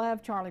I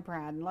love Charlie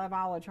Pride and love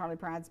all of Charlie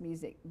Pride's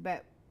music,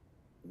 but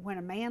when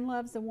a man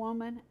loves a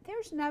woman,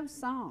 there's no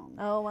song.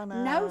 Oh, I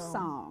know. No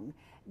song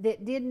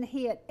that didn't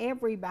hit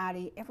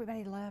everybody.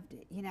 Everybody loved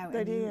it, you know.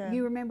 They did.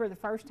 You remember the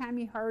first time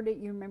you heard it,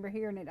 you remember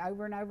hearing it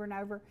over and over and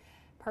over.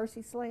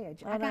 Percy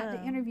Sledge. I got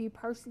to interview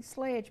Percy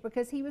Sledge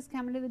because he was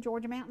coming to the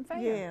Georgia Mountain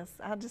Fair. Yes,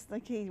 I just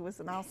think he was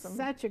an awesome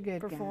such a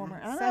good performer.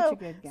 Guy. I know. Such a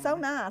good guy. So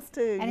nice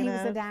too. And he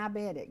was a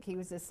diabetic. He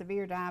was a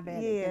severe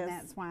diabetic, yes. and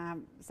that's why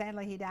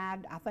sadly he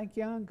died. I think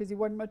young because he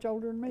wasn't much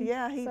older than me.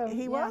 Yeah,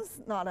 he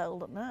was not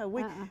old. No,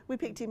 we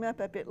picked him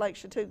up at Lake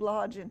Chatuge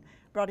Lodge and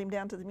brought him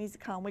down to the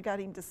music hall, and we got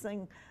him to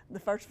sing the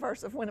first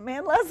verse of When a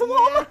Man Loves a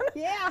Woman.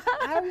 Yeah,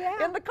 oh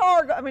yeah. In the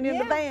car, in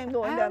the van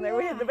going down there.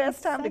 We had the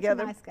best time Such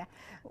together. A nice guy.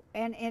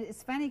 And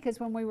it's funny because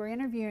when we were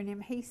interviewing him,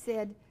 he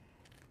said,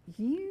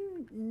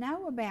 "You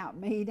know about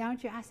me,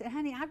 don't you?" I said,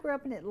 "Honey, I grew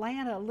up in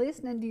Atlanta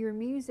listening to your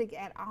music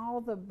at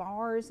all the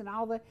bars and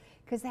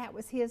because that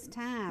was his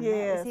time.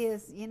 Yes. That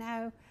was his, you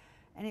know."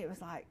 And it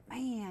was like,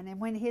 man, and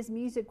when his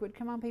music would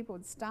come on, people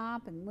would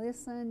stop and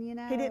listen, you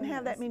know. He didn't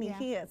have that many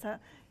hits,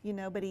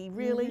 but he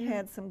really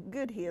had some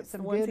good hits,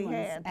 the ones he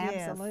had.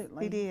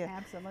 Absolutely. Yes, he did.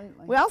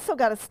 Absolutely. We also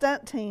got a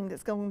stunt team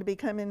that's going to be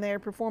coming there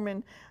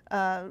performing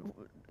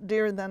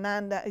during the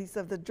 9 days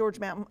of the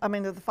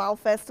of the Fall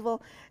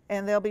Festival,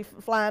 and they'll be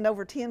flying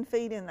over 10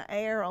 feet in the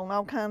air on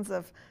all kinds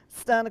of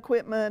stunt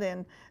equipment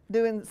and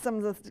doing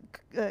some of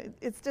the,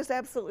 it's just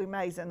absolutely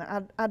amazing.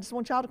 I just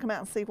want y'all to come out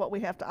and see what we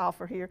have to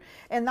offer here.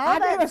 And all I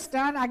do a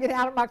stunt, I get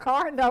out of my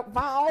car and don't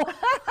fall.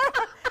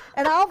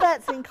 And all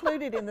that's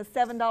included in the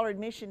 $7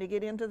 admission to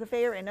get into the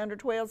fair, and under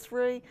 12's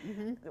free.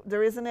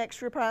 There is an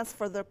extra price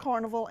for the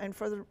carnival and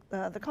for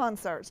the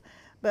concerts.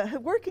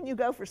 But where can you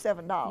go for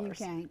 $7? You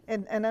can't.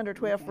 And under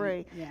 12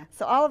 free. Yeah.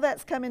 So all of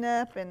that's coming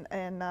up,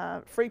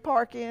 and free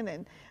parking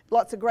and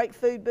lots of great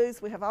food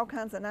booths. We have all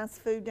kinds of nice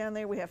food down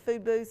there. We have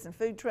food booths and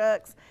food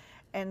trucks.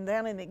 And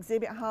down in the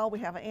exhibit hall, we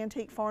have an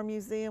antique farm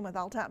museum with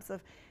all types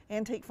of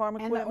antique farm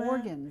equipment. And the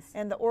organs.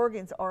 And the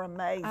organs are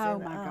amazing. Oh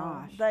my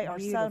gosh. They are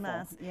beautiful. so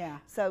nice. Yeah.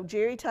 So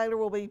Jerry Taylor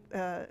will be,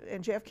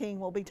 and Jeff King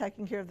will be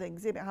taking care of the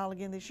exhibit hall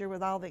again this year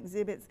with all the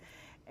exhibits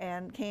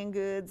and canned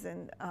goods.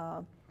 And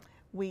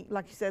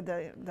like you said,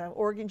 the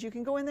organs, you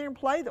can go in there and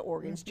play the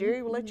organs.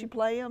 Jerry will let you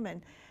play them,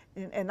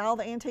 and all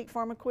the antique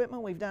farm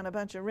equipment. We've done a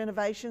bunch of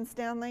renovations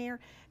down there.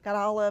 Got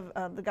all of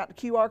got the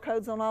QR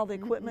codes on all the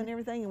equipment and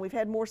everything, and we've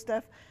had more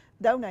stuff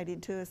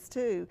donated to us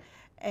too.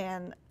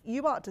 And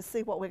you ought to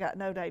see what we got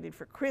donated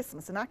for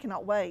Christmas, and I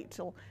cannot wait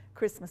till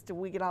Christmas till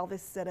we get all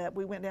this set up.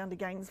 We went down to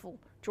Gainesville,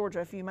 Georgia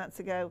a few months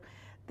ago.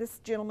 This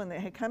gentleman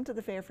that had come to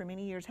the fair for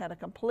many years had a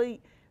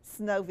complete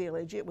snow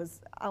village. It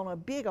was on a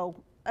big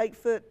old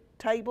 8-foot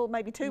table,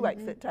 maybe two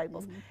 8-foot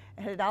tables,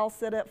 and had it all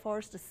set up for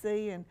us to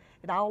see, and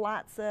it all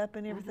lights up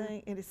and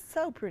everything. It is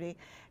so pretty.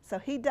 So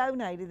he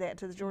donated that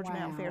to the Georgia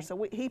Mountain Fair.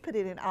 So he put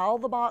it in all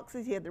the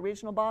boxes. He had the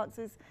original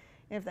boxes,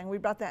 everything. We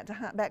brought that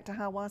back to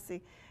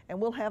Hiawassee, and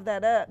we'll have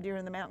that up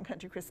during the Mountain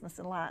Country Christmas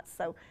and Lights.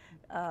 So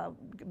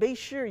be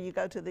sure you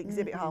go to the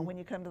exhibit hall when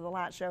you come to the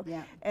light show.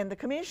 And the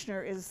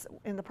commissioner is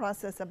in the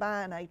process of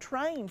buying a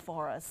train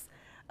for us.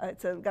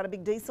 It's got a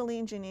big diesel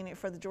engine in it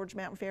for the Georgia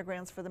Mountain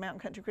Fairgrounds for the Mountain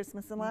Country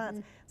Christmas and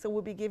Lights. So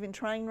we'll be giving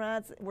train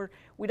rides.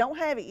 We don't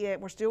have it yet.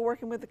 We're still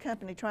working with the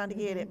company trying to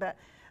get it, but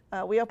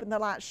we opened the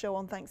light show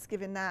on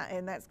Thanksgiving night,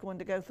 and that's going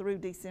to go through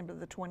December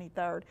the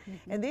 23rd.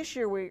 And this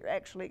year we're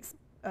actually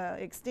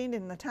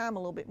extending the time a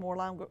little bit more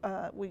longer.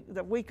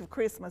 The week of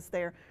Christmas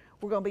there,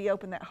 we're going to be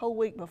open that whole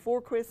week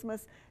before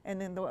Christmas,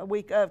 and then the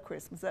week of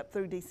Christmas up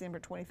through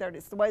December 23rd.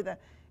 It's the way the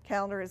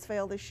calendar has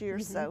fell this year.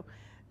 So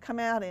come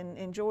out and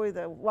enjoy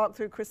the walk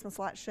through Christmas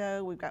light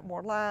show. We've got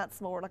more lights,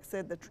 more, like I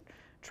said, the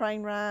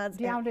train rides.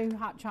 Do y'all do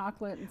hot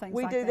chocolate and things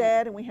like that? We do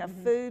that, and we have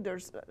food.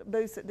 There's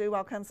booths that do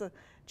all kinds of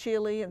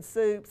chili and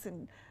soups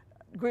and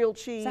grilled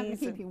cheese. Something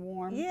to keep you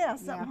warm. Yeah,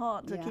 something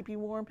hot to keep you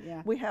warm.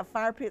 We have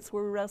fire pits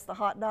where we roast the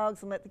hot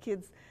dogs and let the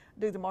kids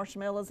do the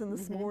marshmallows and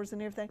the s'mores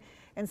and everything.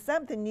 And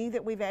something new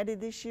that we've added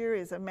this year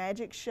is a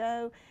magic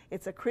show.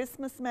 It's a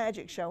Christmas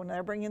magic show, and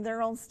they're bringing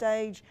their own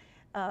stage.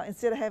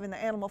 Instead of having the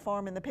animal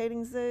farm and the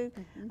petting zoo.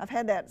 I've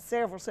had that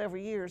several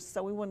years,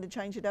 so we wanted to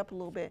change it up a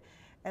little bit.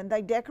 And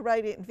they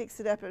decorate it and fix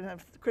it up in a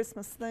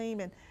Christmas theme,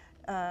 and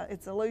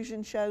it's an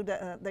illusion show.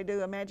 They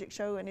do a magic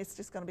show, and it's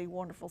just going to be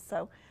wonderful.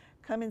 So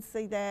come and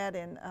see that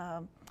and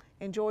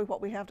enjoy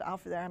what we have to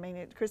offer there. I mean,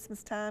 at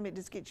Christmas time, it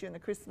just gets you in the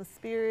Christmas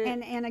spirit.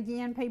 And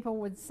again, people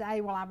would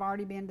say, well, I've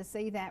already been to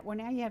see that. Well,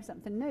 now you have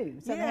something new,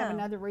 so they have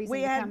another reason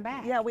to come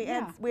back. We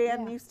add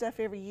new stuff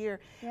every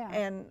year.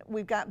 And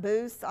we've got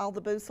booths. All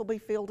the booths will be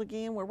filled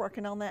again. We're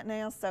working on that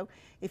now. So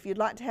if you'd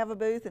like to have a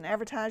booth and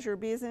advertise your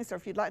business, or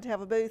if you'd like to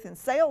have a booth and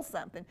sell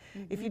something,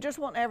 if you just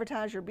want to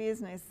advertise your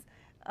business,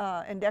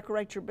 and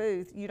decorate your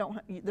booth,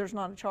 there's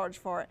not a charge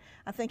for it.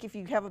 I think if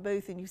you have a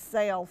booth and you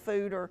sell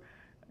food or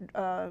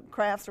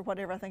crafts or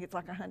whatever, I think it's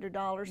like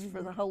 $100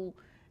 for the whole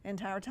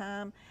entire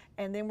time.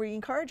 And then we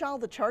encourage all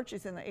the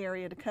churches in the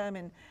area to come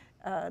and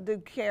do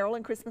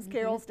Christmas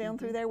carols down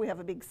through there. We have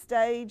a big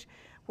stage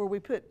where we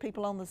put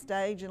people on the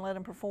stage and let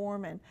them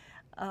perform, and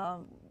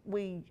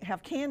we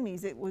have canned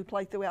music we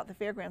play throughout the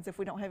fairgrounds if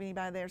we don't have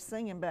anybody there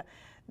singing. But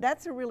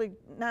that's a really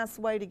nice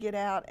way to get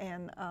out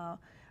and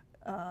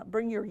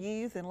bring your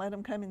youth and let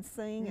them come and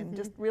sing and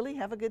just really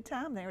have a good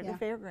time there at the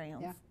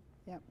fairgrounds.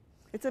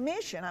 It's a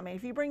mission. I mean,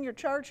 if you bring your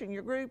church and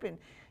your group and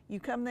you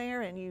come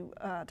there and you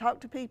talk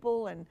to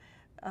people and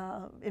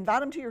invite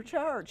them to your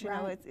church, you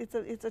know,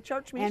 it's a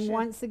church mission. And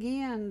once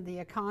again, the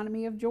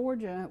economy of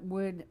Georgia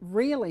would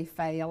really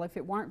fail if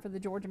it weren't for the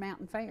Georgia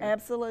Mountain Fair.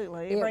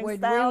 Absolutely. It would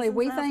really,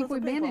 we think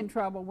we've been in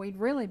trouble. We'd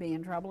really be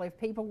in trouble if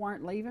people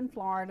weren't leaving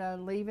Florida,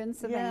 leaving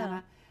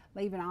Savannah,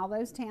 leaving all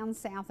those towns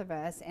south of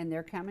us, and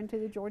they're coming to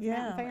the Georgia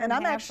Mountain Fair, and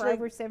I'm actually for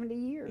over 70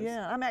 years.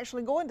 I'm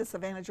actually going to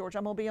Savannah, Georgia.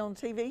 I'm going to be on a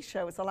TV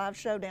show. It's a live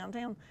show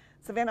downtown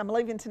Savannah. I'm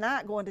leaving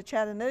tonight, going to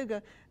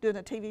Chattanooga, doing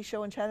a TV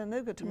show in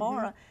Chattanooga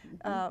tomorrow.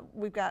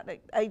 We've got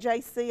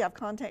AJC. I've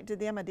contacted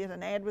them. I did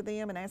an ad with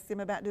them and asked them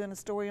about doing a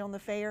story on the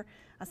fair.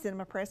 I sent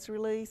them a press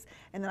release.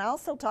 And then I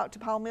also talked to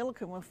Paul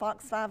Milliken with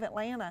Fox 5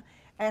 Atlanta,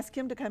 asked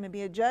him to come and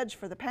be a judge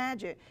for the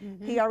pageant.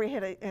 He already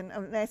had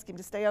and asked him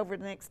to stay over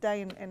the next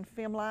day and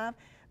film live.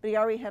 But he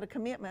already had a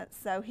commitment,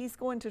 so he's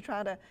going to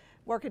try to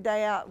work a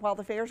day out while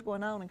the fair's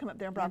going on and come up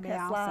there and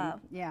broadcast live.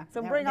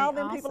 So bring all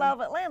them people out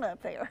of Atlanta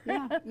up there.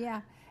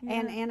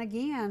 And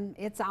again,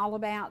 it's all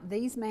about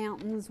these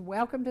mountains.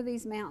 Welcome to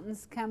these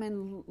mountains. Come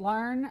and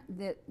learn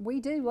that we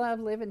do love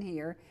living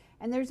here,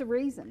 and there's a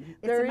reason.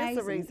 There is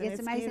a reason.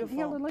 It's amazing. Beautiful.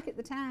 Hilda, look at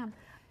the time.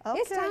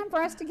 It's time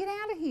for us to get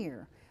out of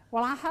here.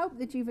 Well, I hope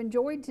that you've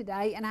enjoyed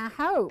today, and I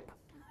hope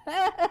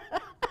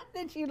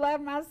that you love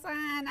my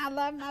sign. I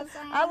love my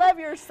sign. I love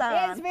your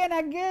sign. It's been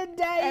a good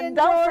day and in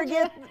don't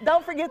Georgia.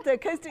 Don't forget the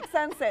acoustic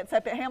sunsets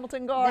up at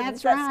Hamilton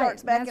Gardens. That's right. That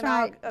starts back in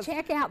August.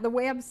 Check out the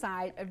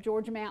website of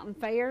Georgia Mountain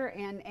Fair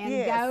and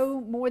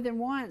go more than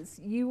once.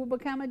 You will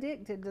become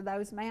addicted to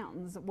those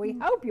mountains. We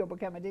hope you'll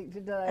become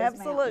addicted to those mountains.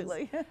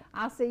 Absolutely.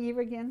 I'll see you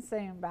again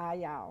soon.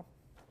 Bye, y'all.